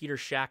the repeater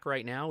shack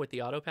right now with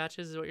the auto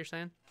patches, is what you're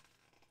saying?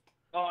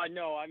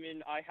 No,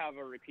 I have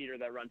a repeater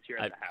that runs here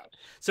at the house.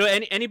 So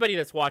anybody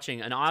that's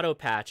watching, an auto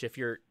patch, if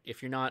you're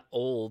not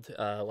old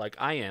like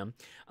I am,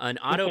 an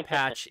auto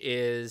patch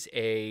is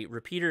a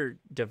repeater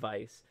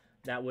device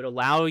that would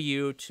allow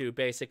you to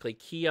basically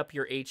key up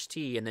your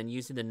HT and then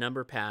using the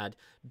number pad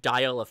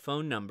dial a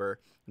phone number.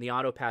 The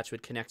auto patch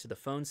would connect to the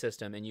phone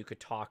system and you could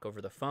talk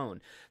over the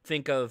phone.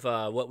 Think of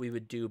what we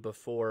would do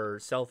before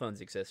cell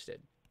phones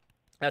existed.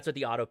 That's what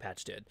the auto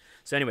patch did.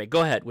 So anyway,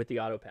 go ahead with the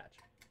auto patch.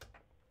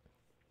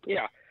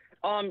 Yeah.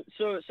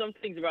 So some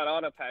things about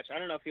auto patch. I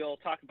don't know if you'll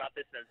talk about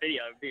this in a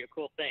video. It'd be a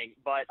cool thing,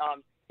 but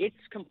it's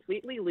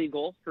completely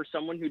legal for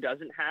someone who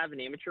doesn't have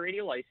an amateur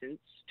radio license,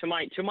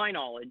 to my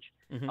knowledge,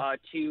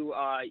 to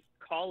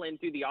call in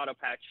through the auto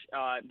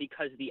patch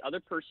because the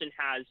other person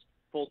has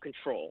full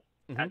control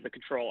as the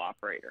control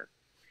operator,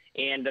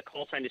 and the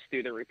call sign is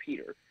through the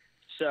repeater.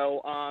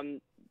 So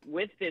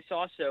with this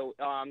also,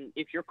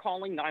 if you're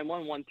calling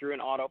 911 through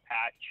an auto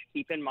patch,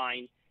 keep in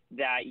mind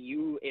that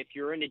if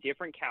you're in a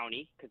different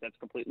county, because that's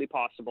completely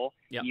possible,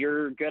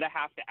 you're going to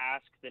have to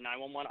ask the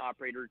 911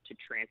 operator to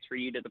transfer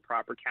you to the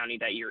proper county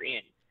that you're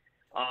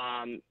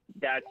in.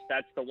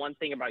 That's the one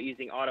thing about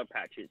using auto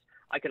patches.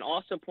 I can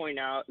also point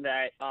out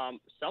that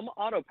some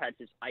auto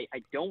patches, I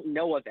don't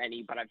know of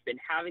any, but I've been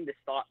having this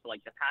thought for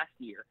like the past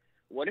year.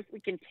 What if we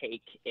can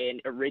take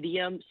an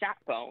Iridium sat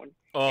phone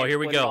Oh, and here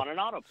we put go. it on an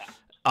auto patch?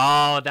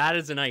 Oh, that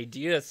is an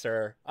idea,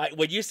 sir.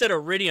 When you said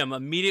Iridium,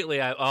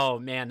 immediately oh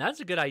man, that's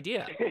a good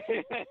idea.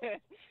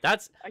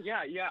 That's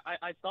yeah.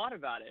 I thought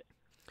about it.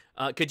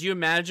 could you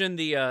imagine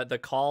the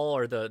call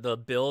or the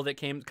bill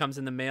that comes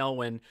in the mail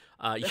when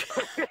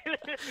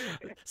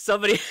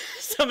somebody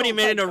Oh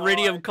made an my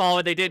Iridium God. call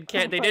and they Oh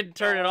my didn't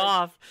turn it God.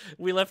 off.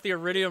 We left the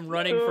Iridium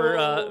running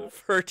No.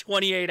 for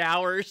 28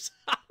 hours.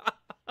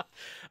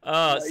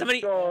 My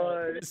Somebody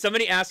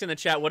God. asked in the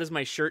chat, what does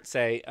my shirt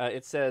say?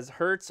 It says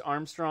Hertz,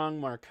 Armstrong,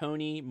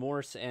 Marconi,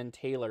 Morse, and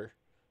Taylor.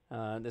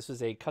 This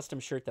was a custom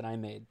shirt that I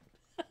made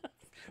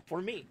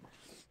for me.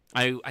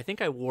 I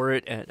think I wore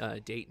it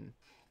at Dayton.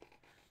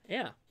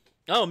 Yeah.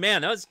 Oh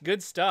man, that was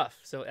good stuff.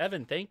 So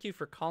Evan, thank you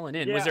for calling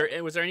in.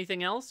 Yeah. Was there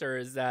anything else, or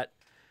is that?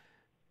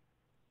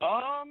 The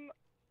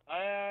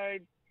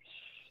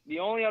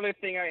only other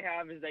thing I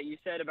have is that you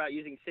said about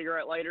using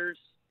cigarette lighters.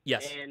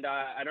 Yes. And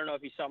I don't know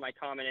if you saw my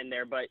comment in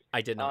there, but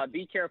I did not.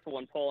 be careful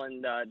when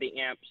pulling the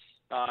amps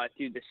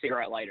through the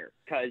cigarette lighter,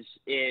 because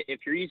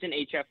if you're using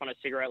HF on a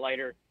cigarette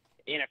lighter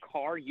in a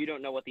car, you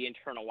don't know what the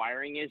internal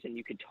wiring is, and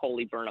you could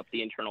totally burn up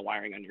the internal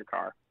wiring on your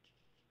car.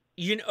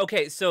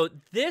 Okay, so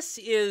this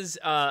is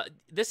a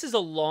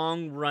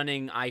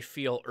long-running, I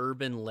feel,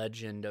 urban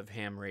legend of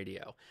ham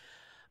radio.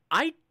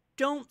 I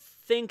don't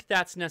think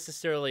that's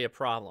necessarily a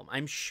problem.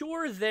 I'm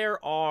sure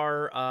there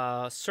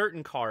are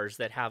certain cars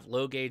that have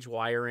large gauge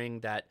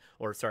wiring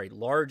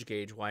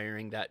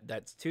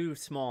that's too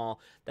small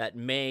that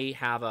may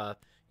have a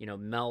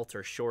melt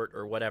or short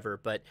or whatever.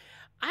 But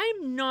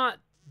I'm not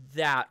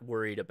that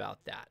worried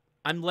about that.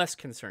 I'm less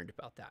concerned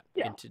about that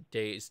in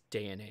today's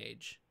day and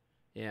age.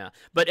 Yeah,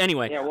 but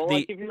anyway. Yeah, well,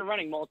 like if you're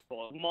running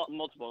multiple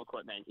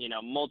equipment,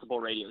 multiple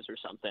radios or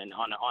something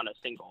on a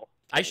single.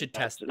 I should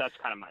test. That's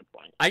kind of my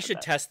point. I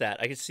should test that.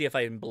 I could see if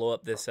I can blow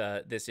up this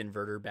this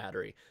inverter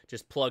battery.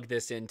 Just plug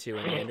this into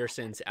an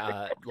Anderson's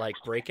like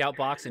breakout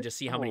box and just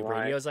see how many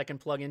radios I can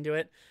plug into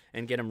it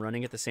and get them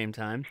running at the same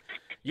time.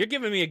 You're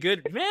giving me a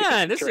good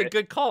man. This is a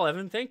good call,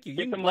 Evan. Thank you.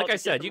 Like I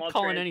said, you can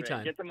call in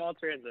anytime. Get them all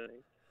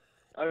transiting.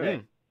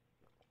 Okay.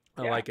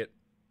 I like it.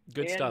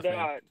 Good stuff,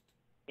 man.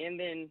 And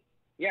then.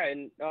 Yeah,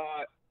 and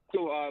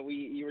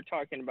you were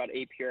talking about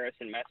APRS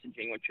and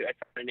messaging, which I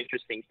found an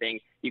interesting thing.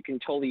 You can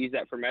totally use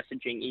that for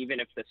messaging even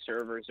if the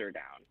servers are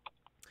down.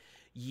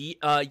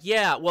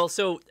 Yeah. Well,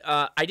 so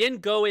I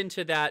didn't go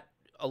into that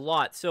a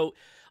lot. So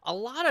a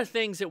lot of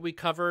things that we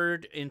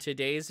covered in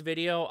today's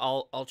video,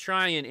 I'll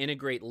try and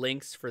integrate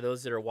links for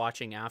those that are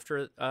watching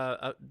after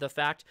the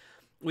fact.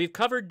 We've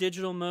covered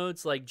digital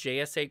modes like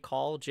JS8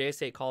 call.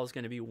 JS8 call is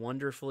going to be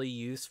wonderfully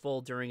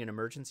useful during an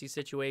emergency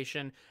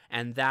situation,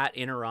 and that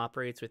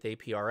interoperates with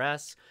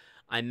APRS.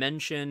 I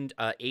mentioned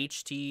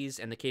HTs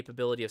and the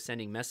capability of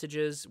sending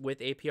messages with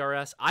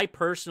APRS. I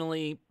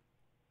personally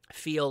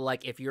feel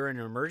like if you're in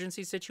an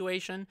emergency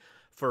situation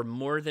for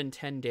more than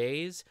 10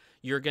 days,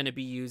 you're going to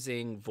be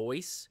using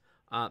voice,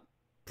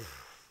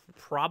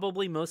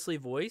 probably mostly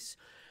voice.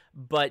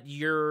 But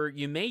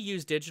you may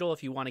use digital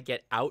if you want to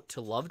get out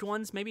to loved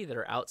ones, maybe that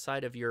are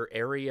outside of your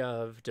area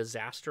of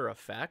disaster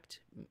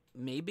effect,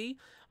 maybe.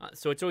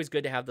 So it's always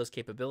good to have those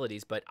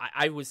capabilities. But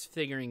I was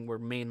figuring we're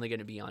mainly going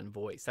to be on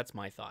voice. That's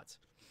my thoughts.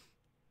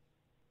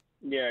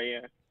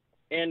 Yeah.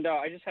 And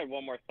I just had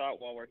one more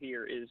thought while we're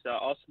here is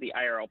also the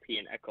IRLP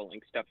and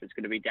Echolink stuff is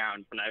going to be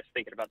down. When I was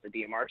thinking about the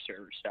DMR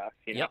server stuff,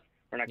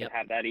 we're not going to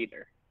have that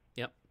either.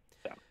 Yep.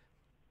 So.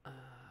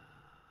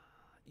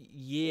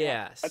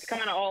 Yes. That's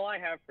kind of all I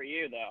have for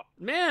you, though.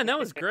 Man, that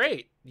was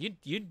great. You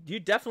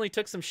definitely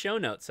took some show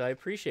notes. So I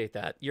appreciate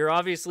that. You're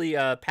obviously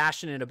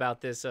passionate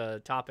about this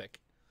topic.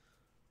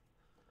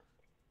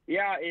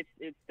 Yeah, it's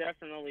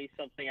definitely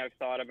something I've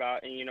thought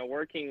about, and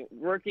working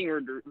with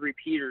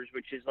repeaters,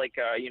 which is like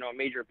a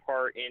major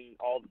part in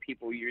all the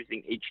people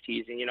using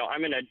HTs. And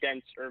I'm in a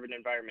dense urban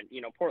environment.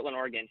 Portland,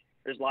 Oregon.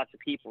 There's lots of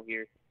people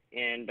here,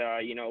 and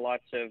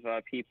lots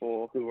of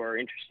people who are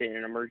interested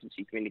in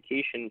emergency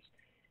communications.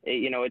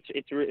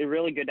 It's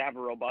really good to have a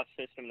robust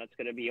system that's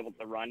going to be able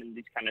to run in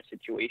these kind of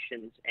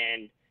situations.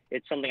 And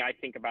it's something I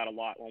think about a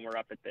lot when we're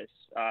up at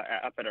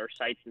our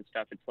sites and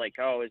stuff. It's like,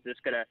 oh, is this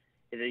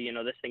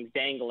thing's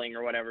dangling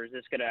or whatever? Is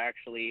this going to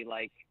actually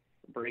like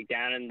break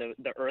down in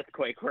the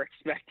earthquake we're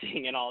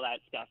expecting and all that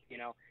stuff,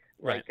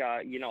 Right.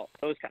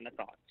 Those kind of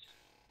thoughts.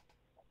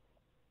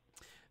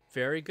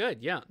 Very good.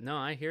 Yeah, no,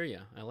 I hear you.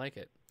 I like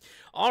it.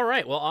 All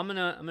right. Well, I'm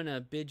going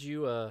to bid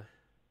you a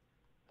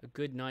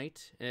good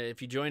night.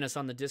 If you join us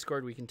on the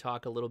Discord, we can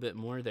talk a little bit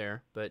more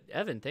there. But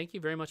Evan, thank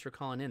you very much for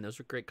calling in. Those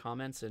were great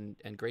comments and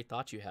great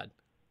thoughts you had.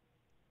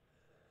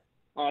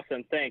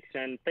 Awesome. Thanks.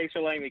 And thanks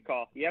for letting me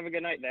call. You have a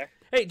good night there.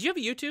 Hey, do you have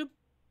a YouTube?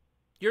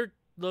 Your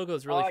logo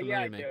is really familiar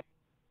yeah, to me.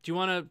 do you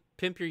want to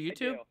pimp your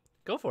YouTube?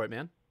 Go for it,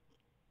 man.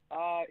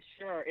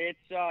 Sure.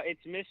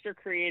 It's Mr.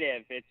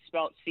 Creative. It's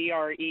spelled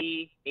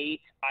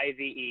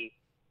CRE8IVE.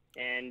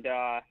 And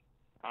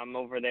I'm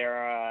over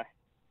there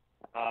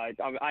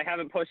I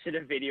haven't posted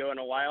a video in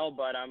a while,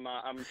 but I'm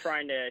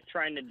trying to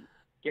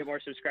get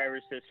more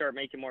subscribers to start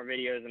making more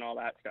videos and all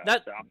that stuff.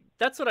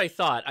 That's what I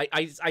thought.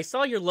 I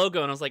saw your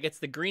logo and I was like, it's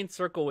the green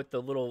circle with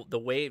the little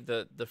wave,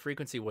 the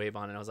frequency wave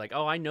on it. I was like,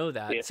 oh, I know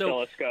that. The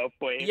oscilloscope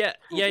wave.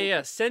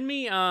 Yeah. Send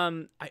me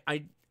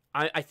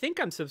I think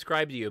I'm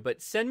subscribed to you,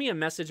 but send me a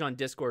message on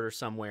Discord or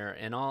somewhere,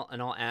 and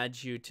I'll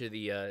add you to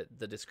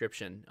the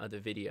description of the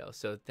video.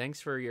 So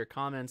thanks for your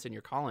comments and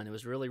your call-in. It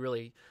was really,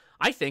 really,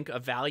 I think, a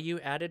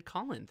value-added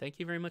call-in. Thank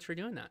you very much for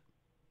doing that.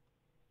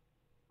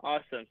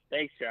 Awesome.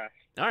 Thanks, Josh.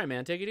 All right,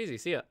 man. Take it easy.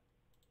 See ya.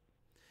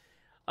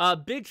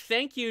 Big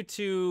thank you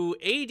to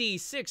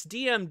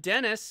AD6DM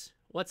Dennis.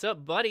 What's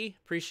up, buddy?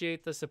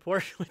 Appreciate the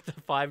support with the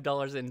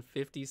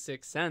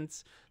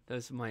 $5.56.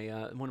 That's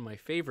my one of my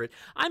favorite.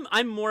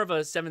 I'm more of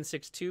a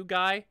 762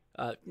 guy.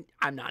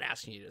 I'm not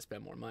asking you to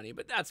spend more money,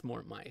 but that's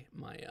more my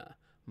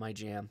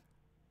jam.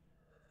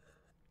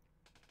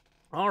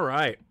 All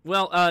right.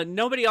 Well,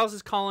 nobody else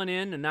is calling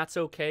in, and that's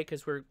okay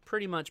because we're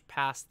pretty much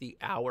past the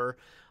hour.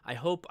 I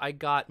hope I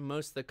got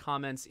most of the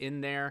comments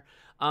in there.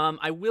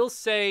 I will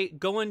say,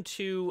 going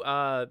to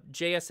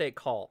JS8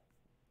 call.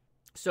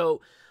 So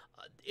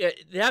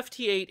the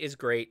FT8 is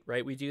great,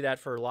 right? We do that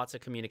for lots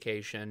of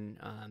communication,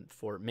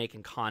 for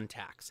making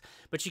contacts.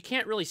 But you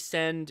can't really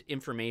send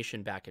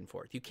information back and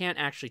forth. You can't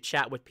actually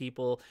chat with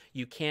people.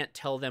 You can't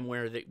tell them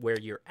where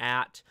you're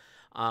at.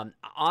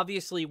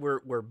 Obviously,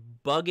 we're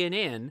bugging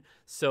in,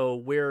 so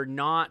we're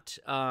not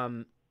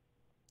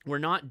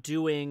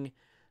doing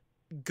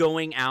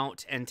going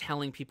out and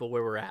telling people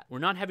where we're at. We're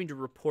not having to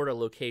report a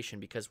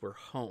location because we're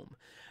home.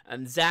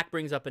 And Zach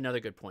brings up another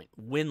good point.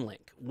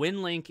 WinLink.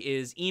 WinLink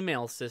is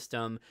email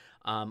system,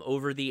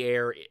 over the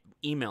air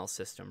email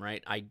system,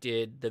 right?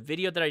 The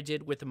video that I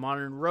did with the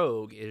Modern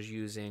Rogue is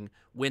using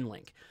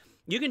WinLink.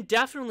 You can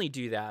definitely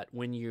do that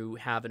when you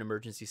have an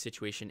emergency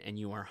situation and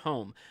you are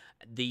home.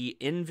 The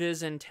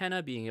Invis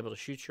antenna, being able to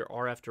shoot your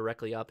RF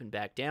directly up and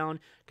back down,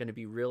 going to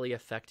be really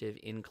effective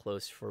in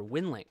close for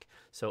WinLink.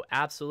 So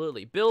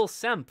absolutely. Bill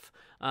Semph,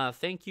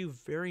 thank you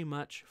very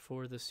much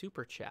for the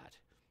super chat.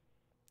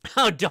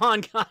 Oh,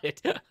 Don got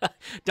it.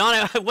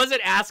 Don, I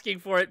wasn't asking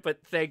for it,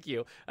 but thank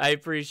you. I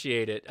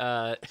appreciate it.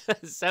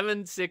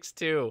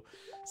 762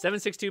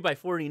 by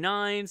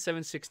 49,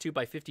 762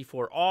 by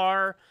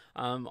 54R.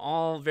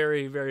 All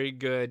very, very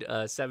good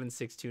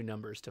 762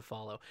 numbers to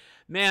follow.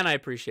 Man, I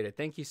appreciate it.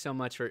 Thank you so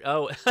much for...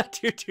 Oh,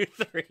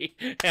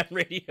 223 Ham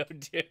Radio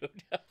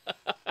Dude.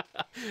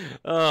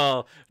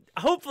 Oh,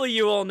 hopefully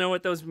you all know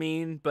what those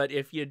mean, but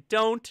if you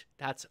don't,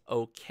 that's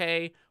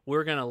okay.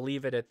 We're going to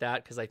leave it at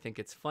that because I think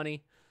it's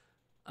funny.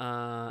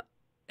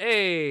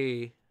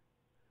 Hey.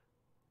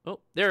 Oh,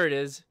 there it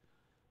is.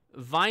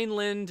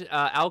 Vineland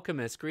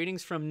Alchemist.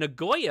 Greetings from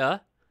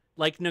Nagoya.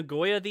 Like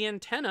Nagoya the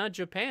Antenna,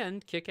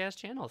 Japan. Kick-ass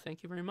channel.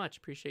 Thank you very much.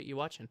 Appreciate you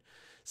watching.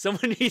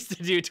 Someone needs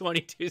to do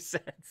 22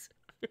 cents.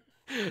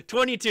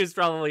 22 is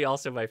probably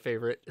also my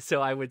favorite,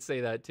 so I would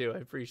say that too. I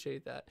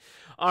appreciate that.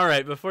 All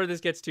right, before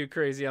this gets too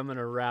crazy, I'm going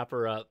to wrap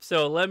her up.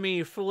 So let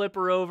me flip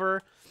her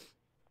over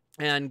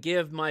and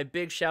give my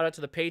big shout out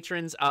to the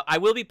patrons. I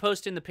will be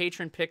posting the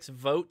patron picks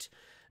vote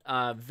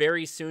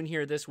very soon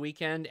here this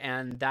weekend,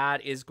 and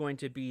that is going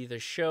to be the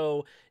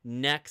show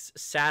next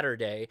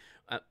Saturday.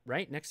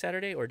 Right? Next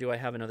Saturday? Or do I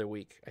have another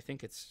week? I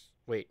think it's...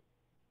 Wait.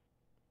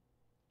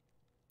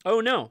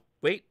 Oh, no.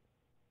 Wait.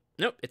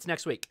 Nope, it's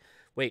next week.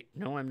 Wait,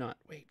 no, I'm not.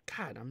 Wait,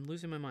 God, I'm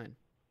losing my mind.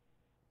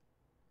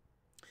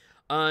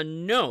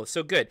 No,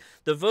 so good.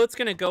 The vote's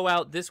going to go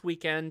out this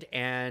weekend,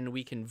 and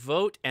we can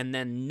vote, and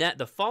then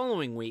the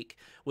following week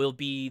will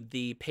be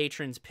the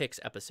Patrons Picks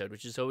episode,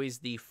 which is always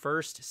the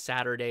first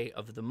Saturday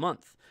of the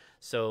month.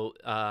 So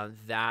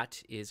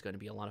that is going to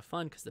be a lot of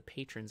fun because the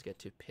patrons get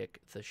to pick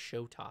the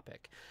show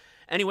topic.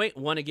 Anyway,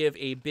 want to give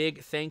a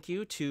big thank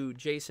you to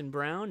Jason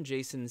Brown,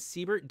 Jason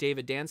Siebert,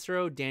 David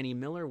Danstro, Danny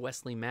Miller,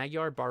 Wesley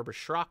Magyar, Barbara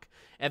Schrock,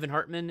 Evan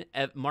Hartman,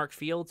 Mark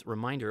Fields.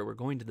 Reminder, we're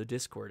going to the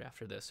Discord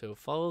after this, so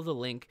follow the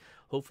link,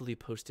 hopefully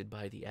posted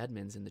by the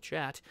admins in the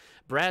chat.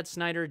 Brad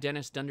Snyder,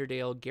 Dennis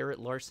Dunderdale, Garrett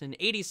Larson,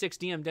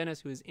 86DM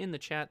Dennis, who is in the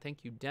chat.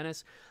 Thank you,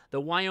 Dennis.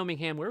 The Wyoming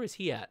Ham, where was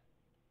he at?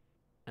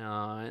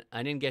 I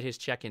didn't get his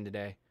check-in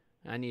today.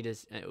 I need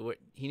his.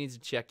 He needs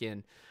to check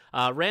in.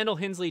 Randall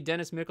Hensley,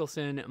 Dennis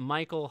Mickelson,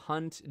 Michael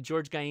Hunt,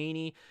 George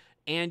Gaiani,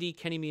 Andy,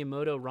 Kenny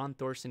Miyamoto, Ron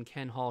Thorson,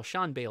 Ken Hall,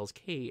 Sean Bales,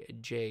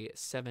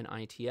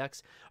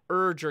 KJ7ITX,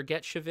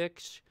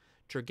 Jurgetchevich,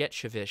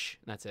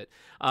 that's it.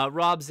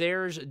 Rob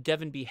Zers,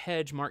 Devin B.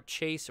 Hedge, Mark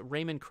Chase,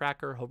 Raymond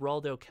Cracker,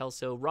 Geraldo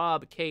Kelso,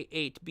 Rob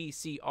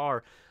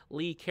K8BCR,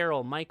 Lee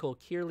Carroll, Michael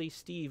Kearley,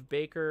 Steve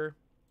Baker,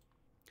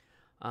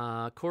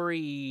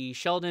 Corey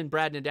Sheldon,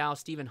 Brad Nadow,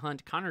 Stephen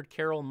Hunt, Conrad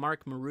Carroll,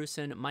 Mark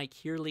Marusin, Mike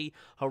Heerley,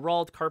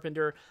 Harald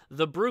Carpenter.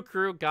 The Brew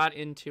Crew got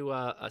into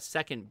a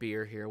second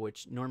beer here,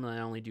 which normally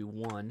I only do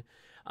one.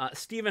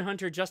 Stephen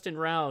Hunter, Justin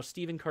Rao,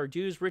 Stephen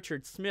Carduz,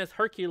 Richard Smith,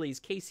 Hercules,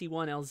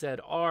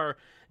 KC1LZR,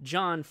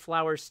 John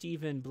Flower,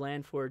 Stephen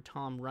Blandford,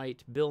 Tom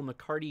Wright, Bill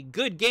McCarty,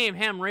 Good Game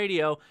Ham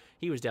Radio.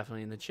 He was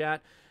definitely in the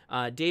chat.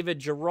 David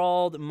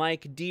Gerald,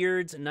 Mike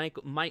Deards,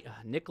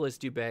 Nicholas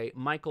Dubé,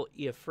 Michael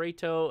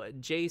Iafreto,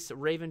 Jace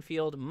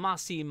Ravenfield,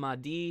 Masi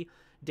Madi,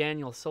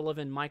 Daniel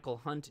Sullivan, Michael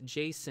Hunt,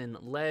 Jason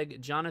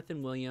Legg,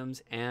 Jonathan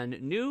Williams,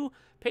 and new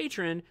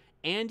patron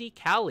Andy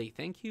Cowley.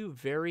 Thank you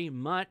very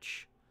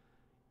much.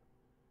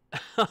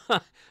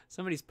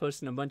 Somebody's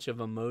posting a bunch of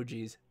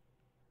emojis.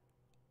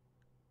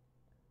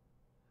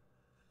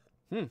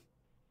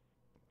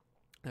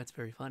 That's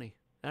very funny.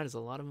 That is a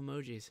lot of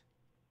emojis.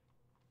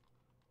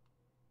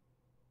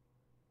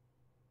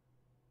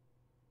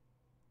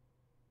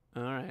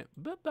 All right.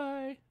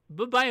 Bye-bye.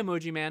 Bye-bye,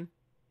 Emoji Man.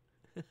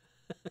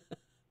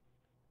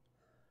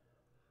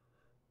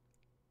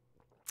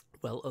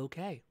 Well,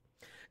 okay.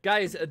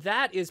 Guys,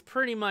 that is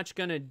pretty much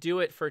going to do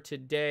it for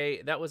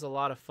today. That was a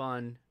lot of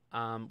fun.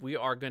 We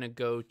are going to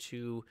go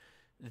to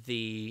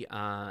the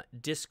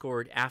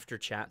Discord after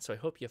chat, so I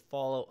hope you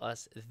follow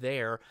us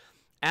there.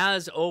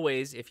 As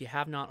always, if you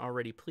have not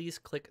already, please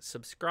click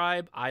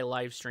subscribe. I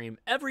live stream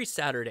every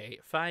Saturday,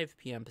 5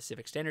 p.m.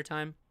 Pacific Standard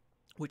Time,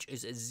 which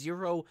is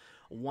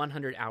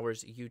 0100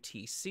 hours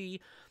UTC.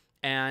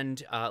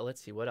 And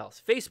let's see, what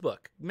else?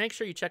 Facebook. Make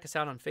sure you check us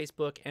out on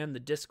Facebook and the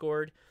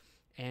Discord.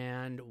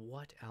 And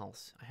what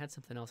else? I had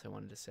something else I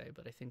wanted to say,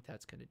 but I think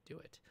that's going to do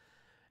it.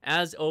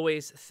 As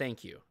always,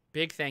 thank you.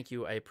 Big thank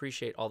you. I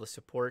appreciate all the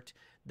support.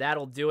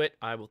 That'll do it.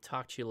 I will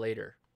talk to you later.